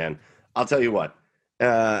 Listen, man, I'll tell you what.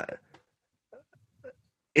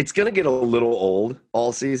 It's going to get a little old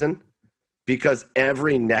all season because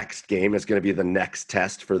every next game is going to be the next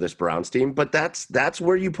test for this Browns team. But that's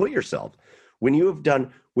where you put yourself. When you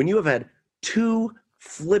have had 2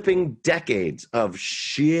 flipping decades of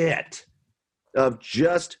shit, of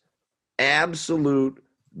just absolute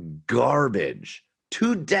garbage,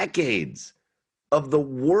 2 decades of the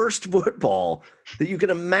worst football that you can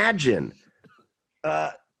imagine,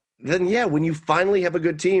 then yeah, when you finally have a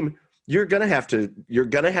good team, you're gonna have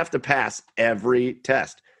to pass every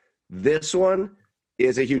test. This one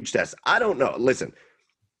is a huge test. I don't know. Listen,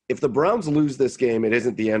 if the Browns lose this game, it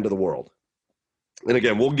isn't the end of the world. And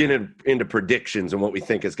again, we'll get into predictions and what we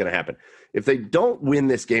think is going to happen. If they don't win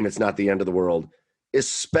this game, it's not the end of the world,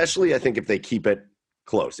 especially I think if they keep it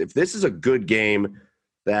close. If this is a good game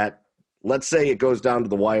that, let's say it goes down to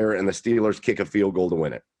the wire and the Steelers kick a field goal to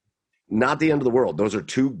win it, not the end of the world. Those are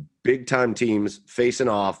 2 big-time teams facing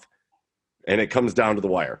off, and it comes down to the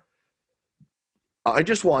wire. I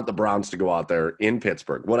just want the Browns to go out there in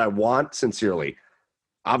Pittsburgh. What I want, sincerely,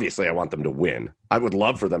 obviously I want them to win. I would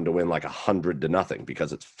love for them to win like 100-0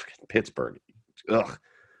 because it's Pittsburgh. Ugh.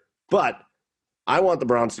 But I want the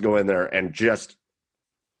Browns to go in there and just,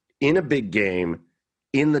 in a big game,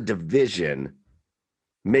 in the division,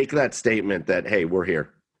 make that statement that, hey, we're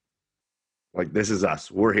here. Like, this is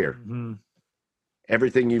us. We're here. Mm-hmm.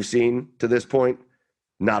 Everything you've seen to this point,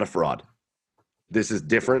 not a fraud. This is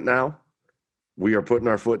different now. We are putting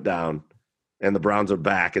our foot down, and the Browns are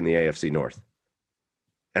back in the AFC North.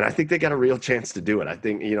 And I think they got a real chance to do it. I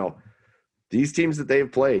think, these teams that they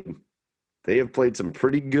have played some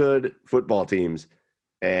pretty good football teams,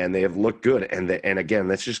 and they have looked good. And again,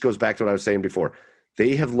 this just goes back to what I was saying before.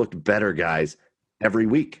 They have looked better, guys, every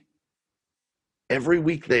week. Every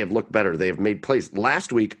week they have looked better. They have made plays.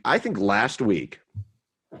 Last week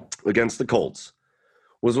against the Colts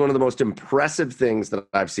was one of the most impressive things that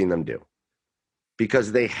I've seen them do,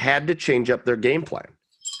 because they had to change up their game plan.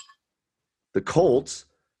 The Colts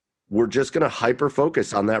were just going to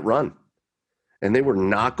hyper-focus on that run. And they were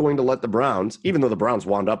not going to let the Browns, even though the Browns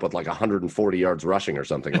wound up with like 140 yards rushing or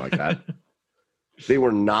something like that, they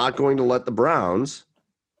were not going to let the Browns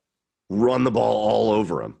run the ball all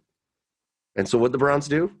over them. And so what the Browns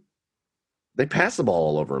do? They pass the ball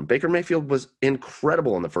all over them. Baker Mayfield was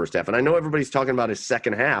incredible in the first half. And I know everybody's talking about his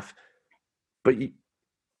second half, but you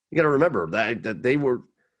got to remember that they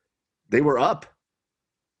were up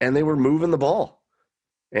and they were moving the ball.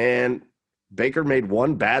 And Baker made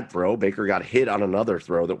one bad throw. Baker got hit on another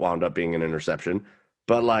throw that wound up being an interception.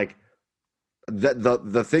 But like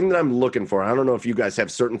the thing that I'm looking for, I don't know if you guys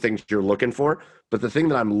have certain things you're looking for, but the thing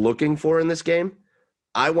that I'm looking for in this game,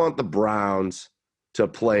 I want the Browns to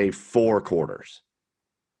play 4 quarters.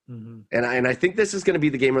 Mm-hmm. And I think this is going to be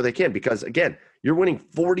the game where they can, because again, you're winning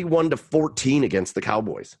 41-14 against the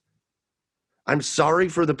Cowboys. I'm sorry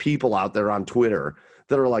for the people out there on Twitter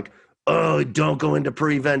that are like, oh, don't go into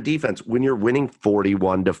prevent defense. When you're winning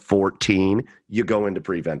 41-14, you go into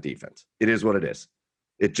prevent defense. It is what it is.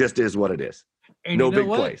 It just is what it is. And no big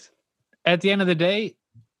plays. At the end of the day,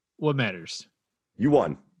 what matters? You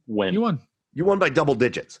won. You won. You won by double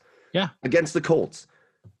digits. Yeah. Against the Colts.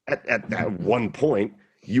 At one point,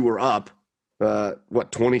 you were up,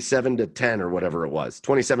 27-10 or whatever it was.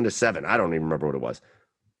 27-7. I don't even remember what it was.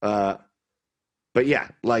 But yeah,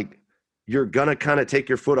 like, you're going to kind of take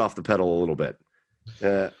your foot off the pedal a little bit.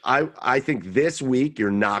 I think this week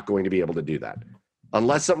you're not going to be able to do that.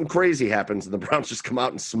 Unless something crazy happens and the Browns just come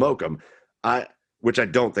out and smoke them, which I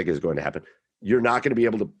don't think is going to happen. You're not going to be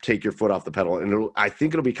able to take your foot off the pedal. And I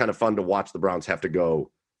think it'll be kind of fun to watch the Browns have to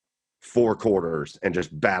go 4 quarters and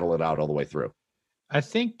just battle it out all the way through. I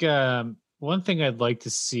think one thing I'd like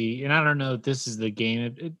to see, and I don't know if this is the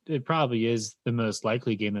game, it probably is the most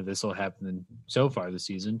likely game that this will happen so far this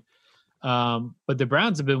season. But the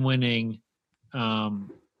Browns have been winning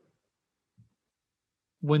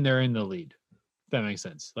when they're in the lead. If that makes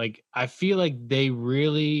sense. Like, I feel like they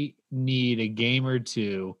really need a game or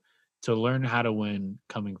two to learn how to win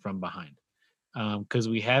coming from behind. Because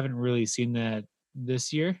we haven't really seen that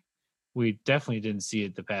this year. We definitely didn't see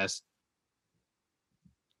it the past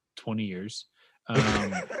 20 years.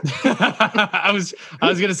 I was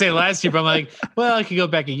gonna say last year, but I'm like, well, I could go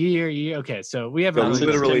back a year. Okay, so we haven't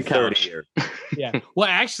literally 30 years. Yeah. Well,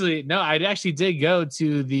 actually, no, I actually did go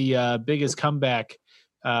to the biggest comeback.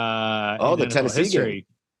 The Tennessee history. game.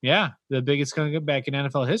 Yeah, the biggest comeback in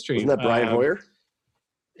NFL history. Wasn't that Brian Hoyer?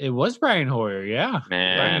 It was Brian Hoyer. Yeah,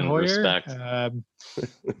 man. Brian Hoyer. Respect.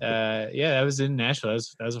 Yeah, that was in Nashville.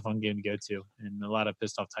 That was a fun game to go to, and a lot of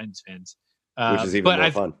pissed off Titans fans. Which is even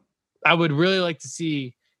more fun. I would really like to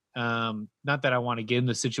see, not that I want to get in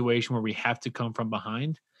the situation where we have to come from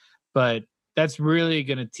behind, but that's really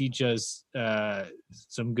going to teach us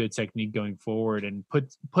some good technique going forward and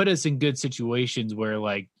put us in good situations where,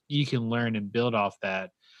 like, you can learn and build off that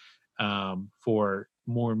for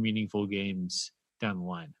more meaningful games down the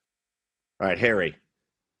line. All right, Harry.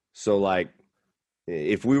 So, like,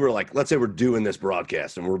 if we were like, let's say we're doing this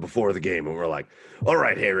broadcast and we're before the game and we're like, all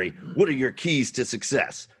right, Harry, what are your keys to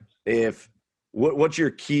success? What's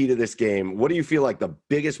your key to this game? What do you feel like the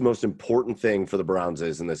biggest, most important thing for the Browns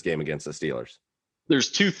is in this game against the Steelers?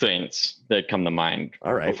 There's 2 things that come to mind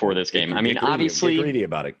before this game. Obviously, get greedy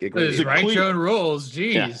about it. Get greedy. Write your own rules.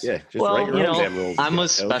 Jeez. Yeah, just write your own damn rules. I'm a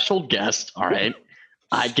special guest. All right.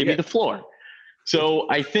 I'd give you the floor. So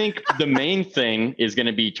I think the main thing is going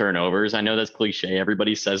to be turnovers. I know that's cliche.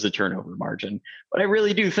 Everybody says the turnover margin, but I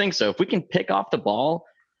really do think so. If we can pick off the ball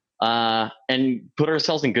and put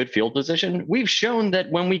ourselves in good field position, we've shown that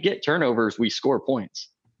when we get turnovers, we score points.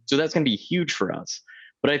 So that's going to be huge for us.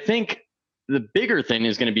 But I think the bigger thing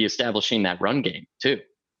is going to be establishing that run game too.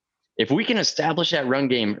 If we can establish that run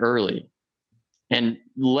game early and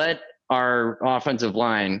let our offensive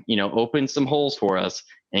line, open some holes for us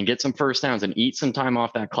and get some first downs and eat some time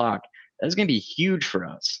off that clock, that's going to be huge for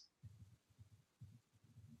us.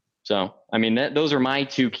 So, those are my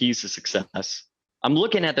 2 keys to success. I'm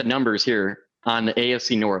looking at the numbers here on the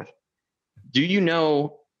AFC North. Do you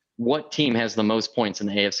know what team has the most points in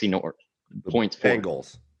the AFC North? Points for?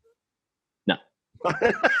 Bengals. No.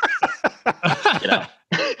 Get out.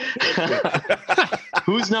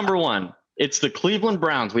 Who's number one? It's the Cleveland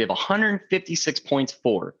Browns. We have 156 points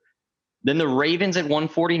for. Then the Ravens at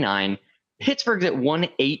 149. Pittsburgh's at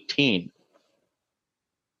 118.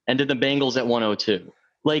 And then the Bengals at 102.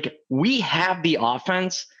 Like, we have the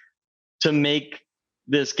offense to make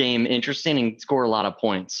this game interesting and score a lot of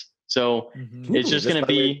points. So it's just going to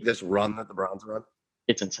be this run that the Browns run.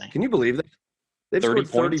 It's insane. Can you believe that? They've scored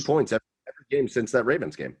 30 points every game since that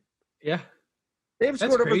Ravens game. Yeah. They've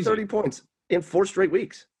scored over 30 points in 4 straight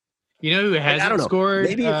weeks. You know who hasn't scored?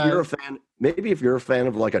 Maybe if you're a fan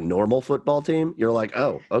of like a normal football team, you're like,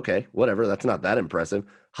 oh, okay, whatever. That's not that impressive.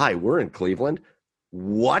 Hi, we're in Cleveland.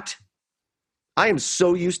 What? I am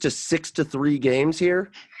so used to 6-3 games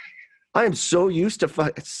here. I am so used to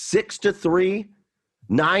 6-3,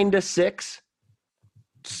 9-6,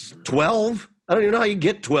 12. I don't even know how you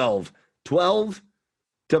get 12. 12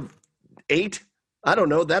 to 8. I don't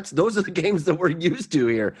know. Those are the games that we're used to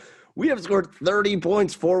here. We have scored 30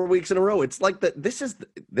 points 4 weeks in a row. It's like that. This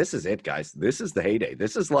is it, guys. This is the heyday.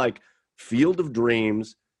 This is like Field of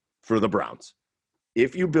Dreams for the Browns.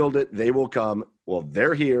 If you build it, they will come. Well,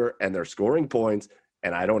 they're here and they're scoring points.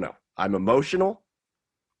 And I don't know. I'm emotional.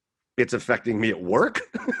 It's affecting me at work.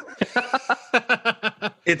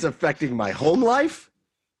 It's affecting my home life.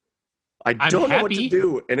 I don't know what to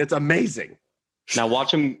do, and it's amazing. Now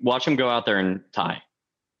watch him go out there and tie.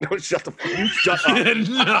 No, shut up. No.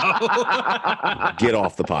 Get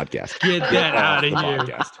off the podcast. Get that out of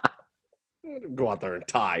here. Go out there and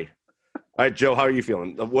tie. All right, Joe, how are you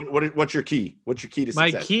feeling? What's your key? What's your key to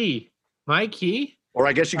success? My key? Or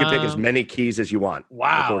I guess you can take as many keys as you want.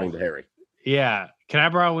 Wow. According to Harry. Yeah. Can I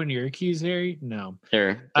borrow one of your keys, Harry? No.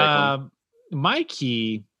 Here. My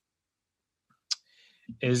key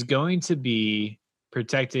is going to be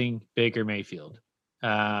protecting Baker Mayfield.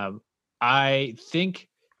 I think,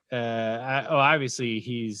 obviously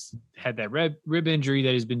he's had that rib injury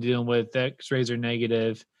that he's been dealing with. The X-rays are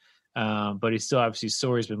negative, but he's still obviously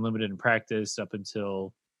sore. He's been limited in practice up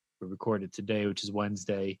until we recorded today, which is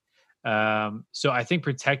Wednesday. So I think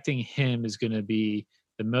protecting him is going to be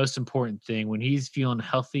the most important thing. When he's feeling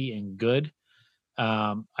healthy and good,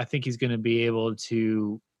 I think he's going to be able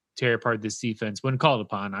to tear apart this defense when called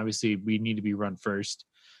upon. Obviously, we need to be run first.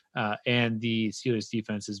 And the Steelers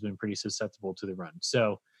defense has been pretty susceptible to the run.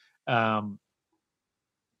 So I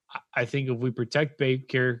think if we protect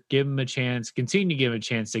Baker, give him a chance, continue to give him a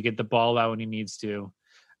chance to get the ball out when he needs to,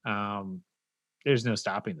 there's no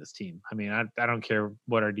stopping this team. I mean, I don't care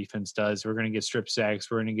what our defense does. We're going to get strip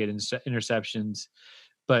sacks. We're going to get interceptions.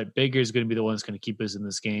 But Baker is going to be the one that's going to keep us in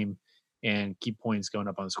this game and keep points going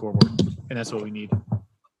up on the scoreboard. And that's what we need.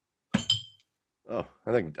 Oh,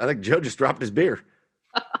 I think Joe just dropped his beer.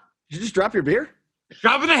 Did you just drop your beer?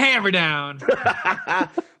 Dropping the hammer down.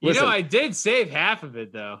 Listen, I did save half of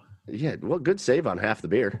it, though. Yeah, well, good save on half the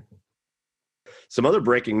beer. Some other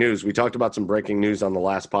breaking news. We talked about some breaking news on the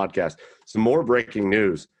last podcast. Some more breaking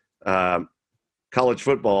news. College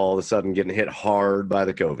football all of a sudden getting hit hard by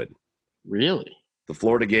the COVID. Really? The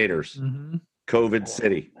Florida Gators. Mm-hmm. COVID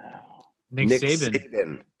City. Nick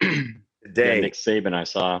Saban. Today. Yeah, Nick Saban, I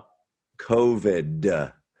saw.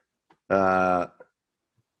 COVID.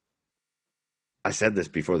 I said this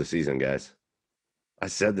before the season, guys. I'm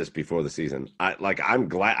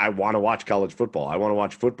glad. I want to watch college football. I want to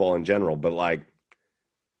watch football in general. But, like,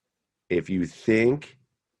 if you think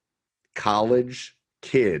college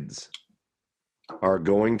kids are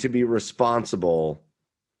going to be responsible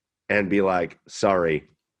and be like, sorry,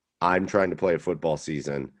 I'm trying to play a football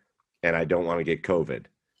season and I don't want to get COVID.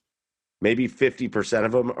 Maybe 50%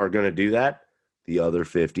 of them are going to do that. The other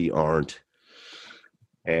 50 aren't.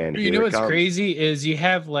 And you know what's crazy is you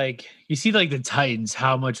see the Titans,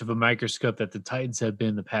 how much of a microscope that the Titans have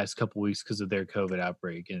been the past couple weeks because of their COVID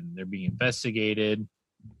outbreak, and they're being investigated.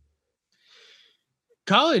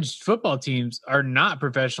 College football teams are not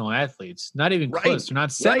professional athletes, not even close. They're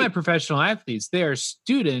not semi-professional athletes. They are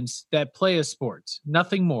students that play a sport,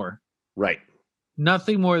 nothing more. Right.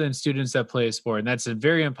 Nothing more than students that play a sport. And that's a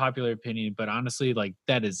very unpopular opinion, but honestly,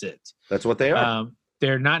 that is it. That's what they are.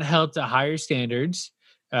 They're not held to higher standards.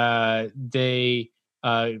 They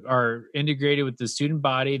are integrated with the student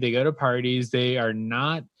body. They go to parties. They are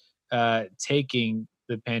not taking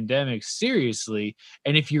the pandemic seriously.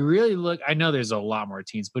 And if you really look, I know there's a lot more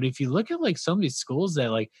teams, but if you look at some of these schools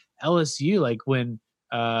that LSU, when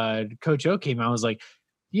Coach O came out, I was like,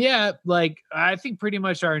 yeah, I think pretty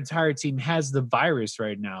much our entire team has the virus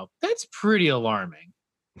right now. That's pretty alarming.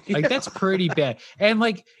 That's pretty bad. And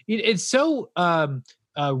it's so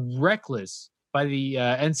reckless by the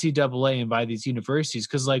NCAA and by these universities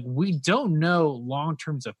because we don't know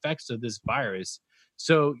long-term effects of this virus.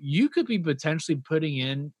 So you could be potentially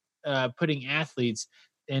putting athletes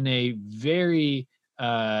in a very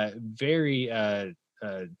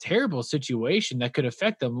terrible situation that could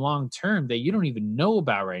affect them long term that you don't even know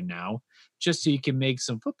about right now, just so you can make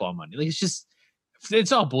some football money. Like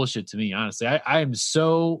it's all bullshit to me, honestly. I am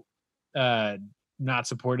so not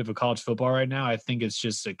supportive of college football right now. I think it's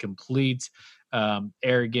just a complete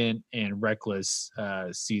arrogant and reckless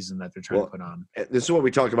season that they're trying to put on. This is what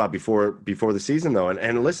we talked about before the season, though.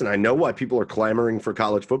 And listen, I know why people are clamoring for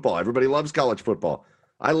college football. Everybody loves college football.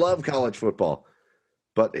 I love college football.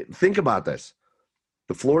 But think about this.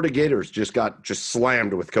 The Florida Gators just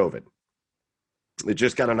slammed with COVID. It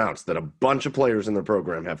just got announced that a bunch of players in their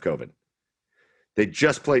program have COVID. They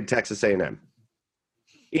just played Texas A&M.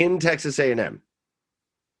 In Texas A&M,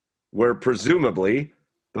 where presumably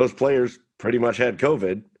those players pretty much had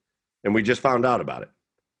COVID, and we just found out about it.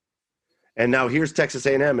 And now here's Texas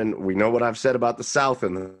A&M, and we know what I've said about the South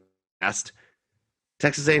in the past.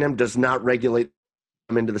 Texas A&M does not regulate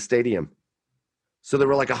them into the stadium. So there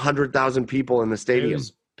were like 100,000 people in the stadium. It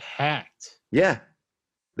was packed. Yeah.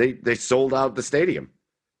 They sold out the stadium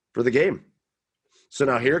for the game. So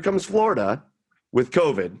now here comes Florida with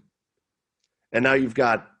COVID, and now you've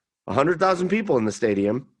got 100,000 people in the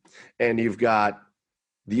stadium, and you've got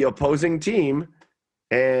the opposing team,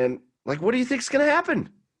 and like, what do you think's going to happen?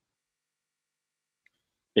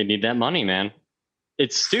 They need that money, man.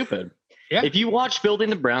 It's stupid. Yeah. If you watch Building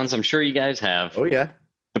the Browns, I'm sure you guys have. Oh, yeah.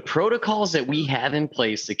 The protocols that we have in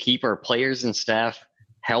place to keep our players and staff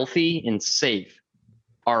healthy and safe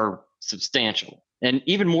are substantial. And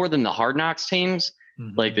even more than the Hard Knocks teams,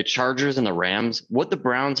 like the Chargers and the Rams, what the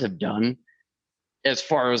Browns have done as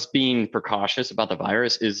far as being precautious about the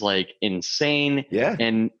virus is like insane. Yeah.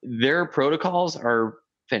 And their protocols are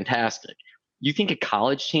fantastic. You think a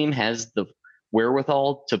college team has the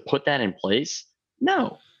wherewithal to put that in place?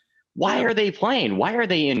 No. Why are they playing? Why are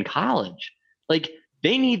they in college? Like,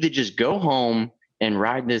 they need to just go home and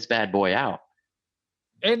ride this bad boy out.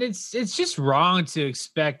 And it's just wrong to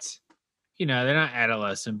expect, they're not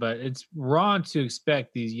adolescent, but it's wrong to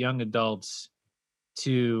expect these young adults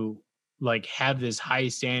to like have this high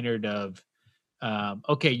standard of,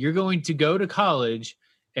 okay, you're going to go to college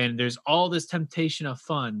and there's all this temptation of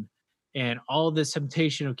fun and all this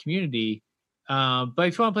temptation of community. But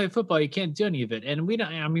if you want to play football, you can't do any of it. And we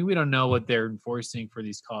don't know what they're enforcing for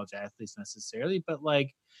these college athletes necessarily, but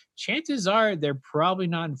like chances are they're probably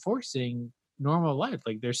not enforcing normal life.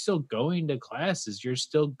 Like they're still going to classes. You're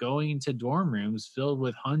still going to dorm rooms filled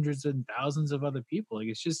with hundreds and thousands of other people. Like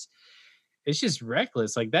it's just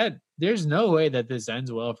reckless like that. There's no way that this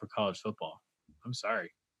ends well for college football. I'm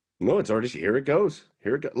sorry. No, it's already, here it goes.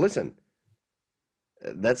 Listen,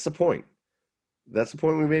 that's the point. That's the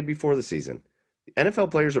point we made before the season. The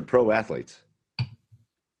NFL players are pro athletes.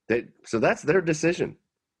 So that's their decision.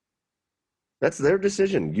 That's their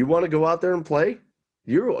decision. You want to go out there and play?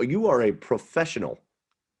 You are a professional.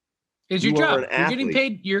 It's your job.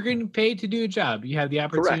 You're getting paid to do a job. You have the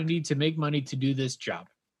opportunity Correct. to make money to do this job.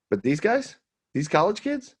 But these guys, these college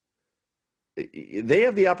kids, they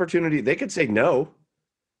have the opportunity. They could say no,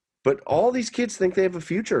 but all these kids think they have a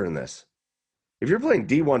future in this. If you're playing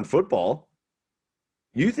D1 football,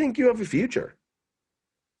 you think you have a future.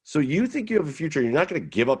 So you think you have a future. You're not going to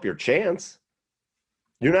give up your chance.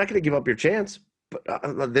 You're not going to give up your chance.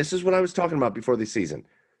 But this is what I was talking about before the season.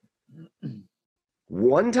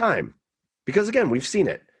 One time, because again, we've seen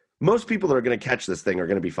it. Most people that are going to catch this thing are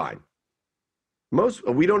going to be fine.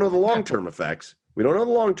 We don't know the long-term effects.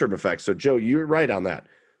 So Joe, you're right on that.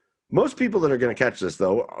 Most people that are going to catch this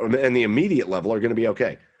though, and the immediate level, are going to be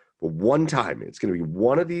okay. But one time, it's going to be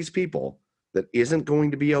one of these people that isn't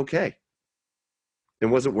going to be okay.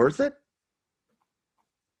 And was it worth it?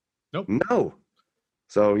 Nope. No.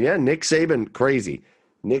 So, yeah, Nick Saban, crazy.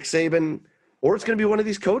 Nick Saban, or it's going to be one of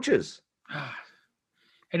these coaches.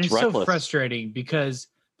 And it's so frustrating because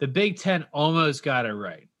the Big Ten almost got it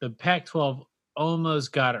right. The Pac-12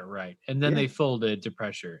 almost got it right. And then they folded to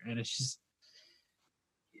pressure. And it's just,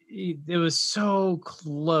 it was so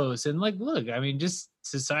close. And like, look, I mean, just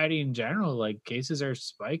society in general, like cases are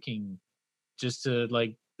spiking just to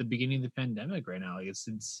like the beginning of the pandemic right now. Like it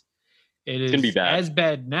is gonna be bad. As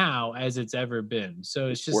bad now as it's ever been. So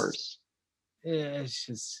it's just worse.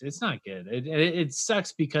 It's not good. It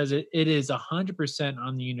sucks because it is 100%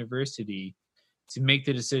 on the university to make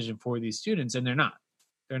the decision for these students, and they're not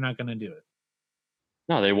going to do it.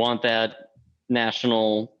 No, they want that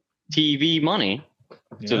national TV money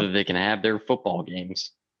so that they can have their football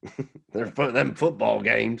games. Them football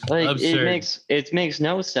games. Like Absurd. it makes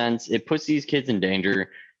no sense. It puts these kids in danger.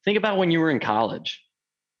 Think about when you were in college.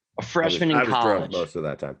 A freshman in I was drunk college. most of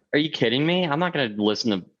that time. Are you kidding me? I'm not going to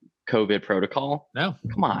listen to COVID protocol. No.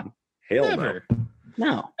 Come on. Hell Never.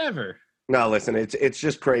 No. Never. No, listen, it's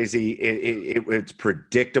just crazy. It's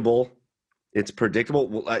predictable. It's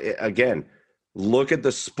predictable. Again, look at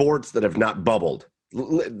the sports that have not bubbled.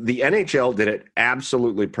 The NHL did it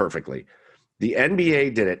absolutely perfectly. The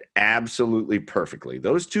NBA did it absolutely perfectly.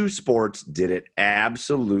 Those two sports did it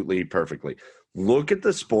absolutely perfectly. Look at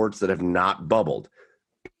the sports that have not bubbled.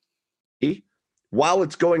 While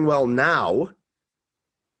it's going well now,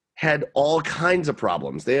 had all kinds of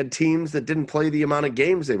problems. They had teams that didn't play the amount of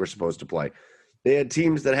games they were supposed to play. They had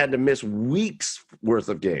teams that had to miss weeks worth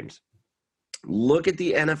of games. Look at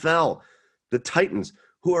the NFL, the Titans,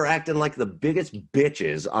 who are acting like the biggest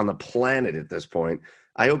bitches on the planet at this point.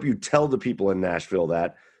 I hope you tell the people in Nashville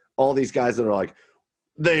that. All these guys that are like,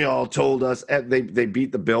 they all told us, they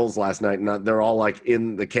beat the Bills last night, and they're all like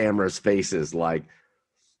in the camera's faces, like,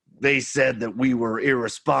 they said that we were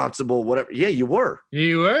irresponsible, whatever. Yeah, you were.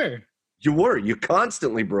 You were. You were. You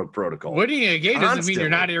constantly broke protocol. Winning a game doesn't mean you're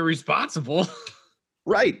not irresponsible.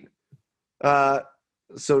 Right. So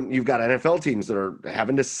you've got NFL teams that are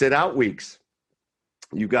having to sit out weeks.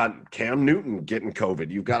 You've got Cam Newton getting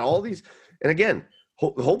COVID. You've got all these. And again,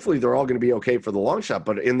 hopefully they're all going to be okay for the long shot.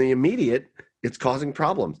 But in the immediate, it's causing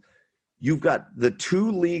problems. You've got the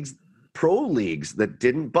two leagues, pro leagues that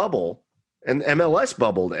didn't bubble, and MLS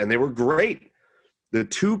bubbled, and they were great. The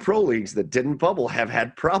two pro leagues that didn't bubble have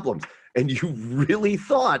had problems. And you really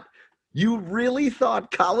thought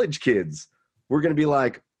college kids were going to be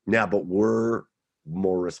like, nah, but we're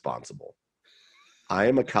more responsible. I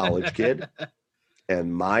am a college kid,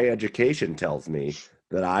 and my education tells me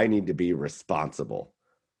that I need to be responsible.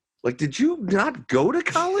 Like, did you not go to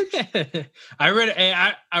college? I read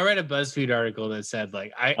a BuzzFeed article that said,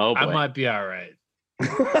 like, I might be all right.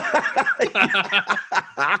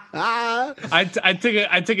 I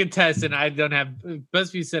took a test and I don't have.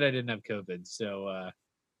 BuzzFeed said I didn't have COVID, so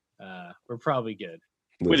we're probably good.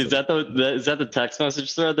 Wait, is that the text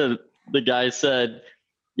message thread that the guy said,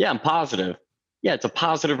 "Yeah, I'm positive. Yeah, it's a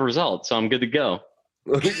positive result, so I'm good to go."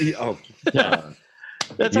 Oh, yeah.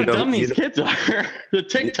 That's how dumb these kids are. The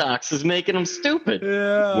TikToks is making them stupid.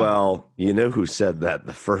 Yeah. Well, you know who said that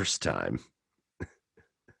the first time?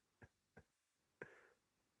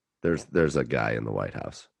 There's a guy in the White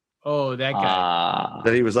House. Oh, that guy.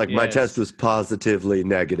 That he was like, yes. My test was positively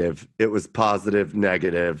negative. It was positive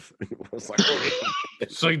negative. It was like,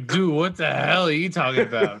 it's like, dude, what the hell are you talking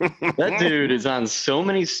about? That dude is on so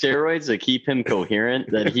many steroids that keep him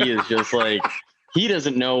coherent that he is just like, he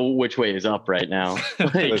doesn't know which way is up right now.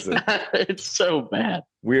 Like, it's so bad.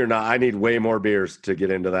 We are not. I need way more beers to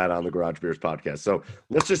get into that on the Garage Beers podcast. So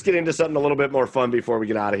let's just get into something a little bit more fun before we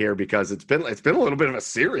get out of here, because it's been a little bit of a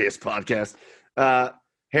serious podcast.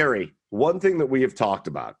 Harry, one thing that we have talked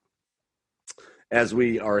about as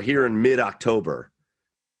we are here in mid-October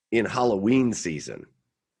in Halloween season,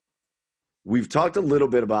 we've talked a little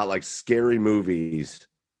bit about like scary movies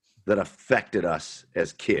that affected us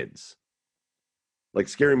as kids. Like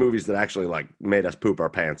scary movies that actually like made us poop our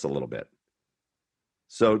pants a little bit.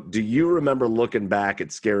 So do you remember looking back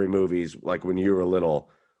at scary movies like when you were little?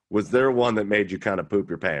 Was there one that made you kind of poop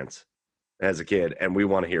your pants as a kid? And we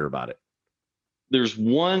want to hear about it. There's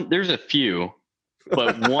a few,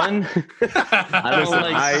 but one,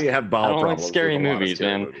 I have bowel problems. Like scary movies,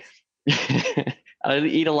 man. Movies. I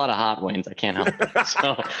eat a lot of hot wings. I can't help it.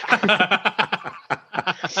 So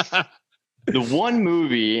the one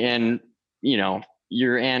movie, and you know,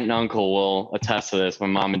 your aunt and uncle will attest to this. My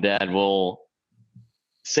mom and dad will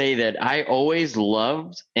say that I always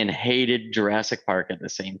loved and hated Jurassic Park at the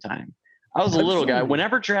same time. I was a little guy.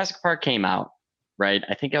 Whenever Jurassic Park came out, right?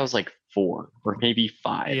 I think I was like 4 or maybe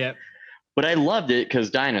 5. Yep. But I loved it because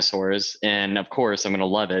dinosaurs, and of course I'm going to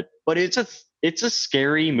love it. But it's a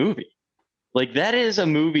scary movie. Like that is a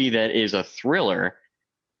movie that is a thriller,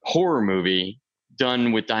 horror movie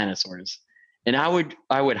done with dinosaurs. And I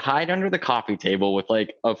would hide under the coffee table with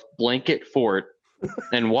like a blanket fort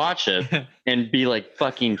and watch it and be like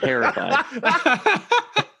fucking terrified.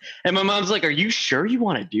 And my mom's like, "Are you sure you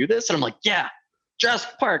want to do this?" And I'm like, "Yeah,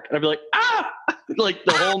 Jurassic Park." And I'd be like, "Ah!" Like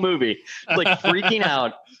the whole movie, like freaking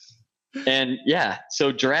out. And yeah,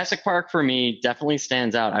 so Jurassic Park for me definitely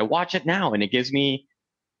stands out. I watch it now and it gives me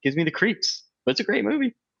the creeps. But it's a great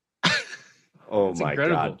movie. Oh my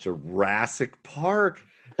God, Jurassic Park.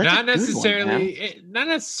 Not necessarily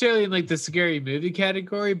in like the scary movie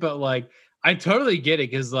category, but like I totally get it,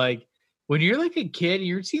 because like when you're like a kid and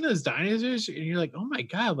you're seeing those dinosaurs and you're like, oh my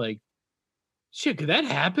God, like shit, could that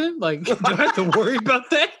happen? Like, do I have to worry about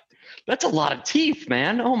that? That's a lot of teeth,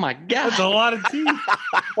 man. Oh my God. That's a lot of teeth.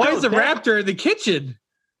 Why is the raptor in the kitchen?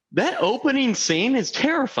 That opening scene is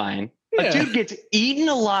terrifying. Yeah. A dude gets eaten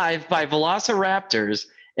alive by velociraptors,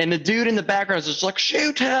 and the dude in the background is just like,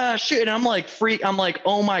 shoot, shoot. And I'm like,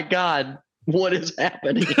 oh my God, what is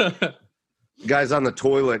happening? Guy's on the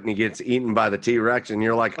toilet and he gets eaten by the T-Rex, and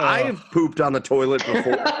you're like, I have pooped on the toilet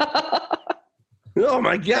before. Oh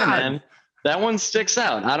my God. Yeah, man. That one sticks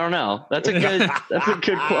out. I don't know. That's a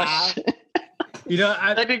good question.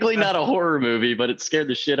 Technically not a horror movie, but it scared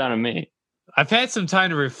the shit out of me. I've had some time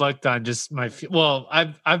to reflect on just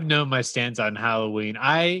I've known my stance on Halloween.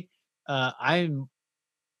 I'm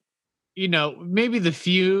maybe the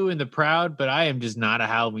few and the proud, but I am just not a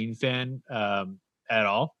Halloween fan at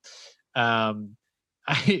all.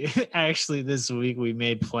 I actually this week we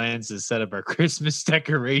made plans to set up our Christmas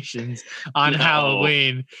decorations on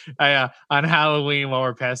Halloween. On Halloween while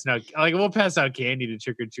we're passing out, we'll pass out candy to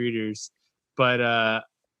trick or treaters, but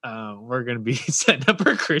we're gonna be setting up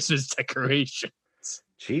our Christmas decorations.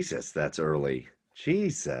 Jesus, that's early.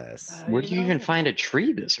 Jesus, where do you even find a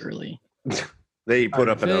tree this early? They put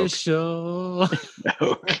up an oak.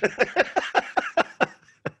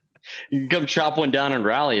 You can come chop one down in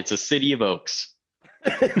Raleigh. It's a city of oaks.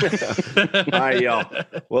 All right, y'all.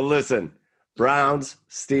 Well, listen, Browns,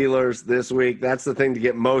 Steelers this week. That's the thing to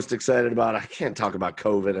get most excited about. I can't talk about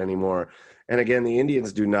COVID anymore. And again, the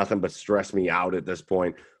Indians do nothing but stress me out at this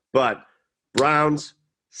point. But Browns,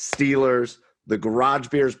 Steelers, the Garage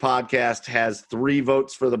Beers podcast has 3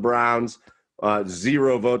 votes for the Browns,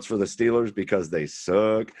 0 votes for the Steelers because they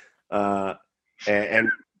suck. And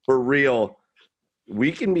for real,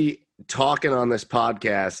 we can be talking on this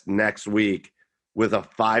podcast next week with a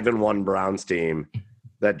 5-1 Browns team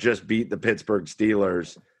that just beat the Pittsburgh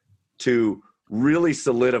Steelers to really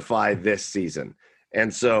solidify this season.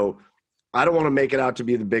 And so I don't want to make it out to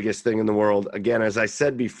be the biggest thing in the world. Again, as I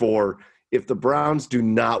said before, if the Browns do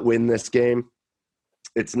not win this game,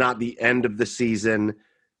 it's not the end of the season.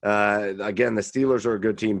 Again, the Steelers are a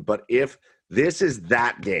good team, but if this is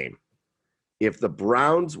that game, if the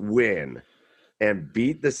Browns win and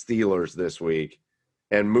beat the Steelers this week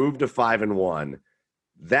and move to 5-1,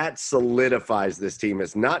 that solidifies this team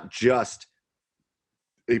as not just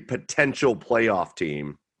a potential playoff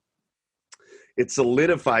team. It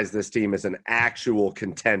solidifies this team as an actual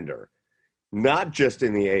contender, not just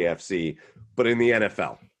in the AFC, but in the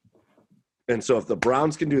NFL. And so if the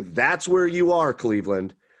Browns can do, that's where you are,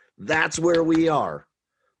 Cleveland. That's where we are.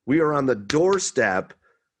 We are on the doorstep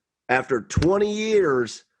after 20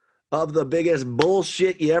 years of the biggest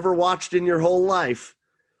bullshit you ever watched in your whole life.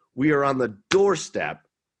 We are on the doorstep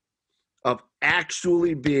of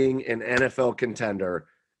actually being an NFL contender,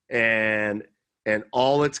 and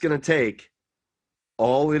all it is going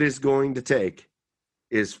to take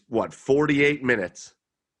is 48 minutes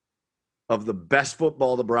of the best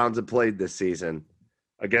football the Browns have played this season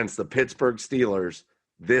against the Pittsburgh Steelers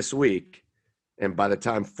this week. And by the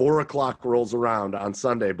time 4:00 rolls around on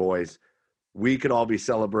Sunday, boys, we could all be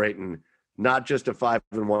celebrating not just a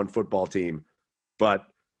 5-1 football team, but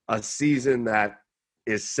a season that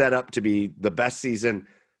is set up to be the best season,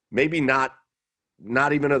 maybe not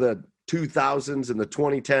even of the 2000s and the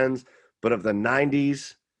 2010s, but of the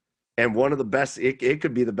 90s. And one of the best, it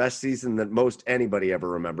could be the best season that most anybody ever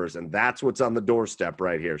remembers. And that's what's on the doorstep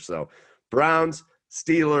right here. So Browns,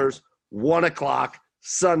 Steelers, 1:00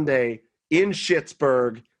 Sunday in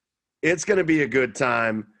Pittsburgh. It's going to be a good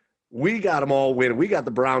time. We got them all winning. We got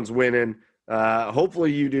the Browns winning.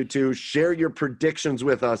 Hopefully you do too. Share your predictions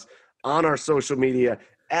with us on our social media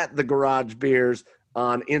at The Garage Beers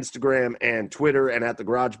on Instagram and Twitter, and at The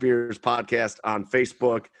Garage Beers Podcast on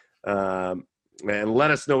Facebook. And let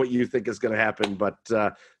us know what you think is going to happen. But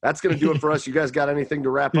that's going to do it for us. You guys got anything to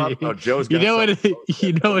wrap up? Oh, Joe's got what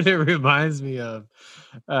it reminds me of?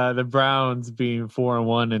 The Browns being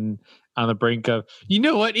 4-1 and on the brink of,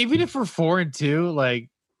 what? Even if we're 4-2, like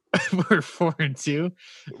we're 4-2,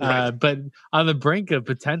 Right. but on the brink of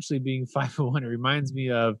potentially being 5-1, it reminds me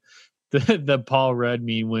of the Paul Rudd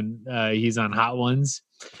meme when he's on Hot Ones,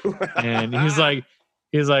 and he's like,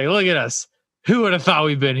 look at us. Who would have thought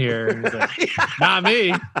we'd been here? And he's like, not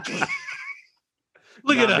me.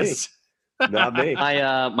 Look at us. Not me.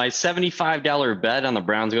 My $75 bet on the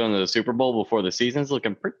Browns going to the Super Bowl before the season's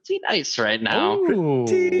looking pretty nice right now. Ooh.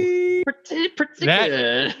 Pretty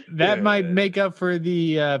good. That might make up for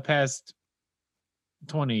the past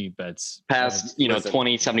 20 bets. Past,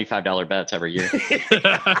 20 $75 bets every year.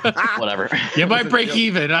 Whatever. You might break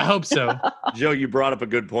even. I hope so. Joe, you brought up a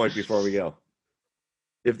good point before we go.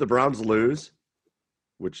 If the Browns lose,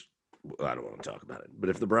 which I don't want to talk about it, but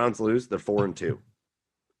if the Browns lose, they're 4-2.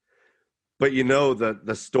 But you know the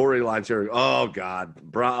storylines here. Oh God,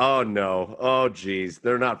 oh no, oh geez,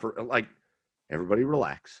 they're not for like. Everybody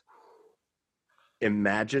relax.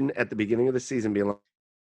 Imagine at the beginning of the season being like,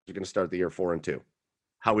 you're going to start the year 4-2.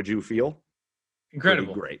 How would you feel?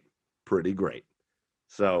 Incredible. Pretty great.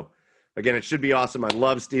 So again, it should be awesome. I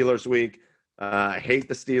love Steelers week. I hate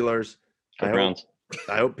the Steelers. I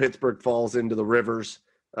hope Pittsburgh falls into the rivers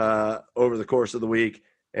over the course of the week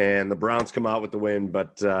and the Browns come out with the win.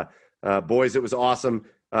 But boys, it was awesome.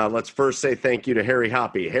 Let's first say thank you to Harry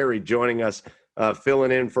Hoppe. Harry joining us,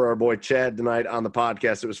 filling in for our boy Chad tonight on the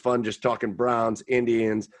podcast. It was fun just talking Browns,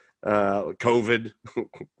 Indians, COVID,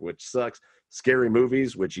 which sucks, scary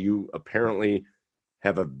movies, which you apparently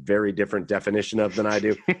have a very different definition of than I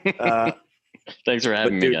do. Thanks for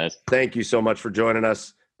having me, guys. Thank you so much for joining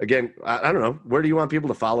us. Again, I don't know. Where do you want people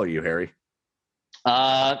to follow you, Harry?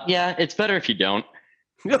 Yeah, it's better if you don't.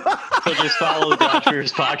 So just follow the Garage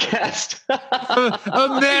Beers podcast.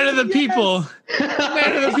 A man of the people.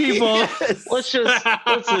 Man of the people. Yes. Let's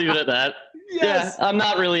leave it at that. Yes. Yeah, I'm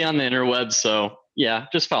not really on the interwebs, so yeah,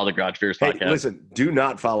 just follow the Garage Beers podcast. Hey, listen, do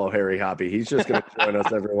not follow Harry Hoppe. He's just going to join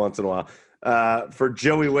us every once in a while. For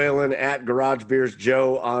Joey Whalen at Garage Beers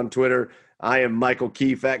Joe on Twitter, I am Michael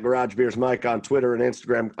Keefe at Garage Beers Mike on Twitter and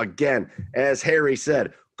Instagram. Again, as Harry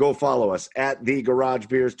said, go follow us at the Garage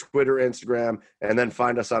Beers, Twitter, Instagram, and then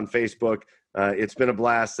find us on Facebook. It's been a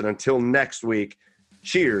blast. And until next week,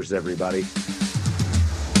 cheers, everybody.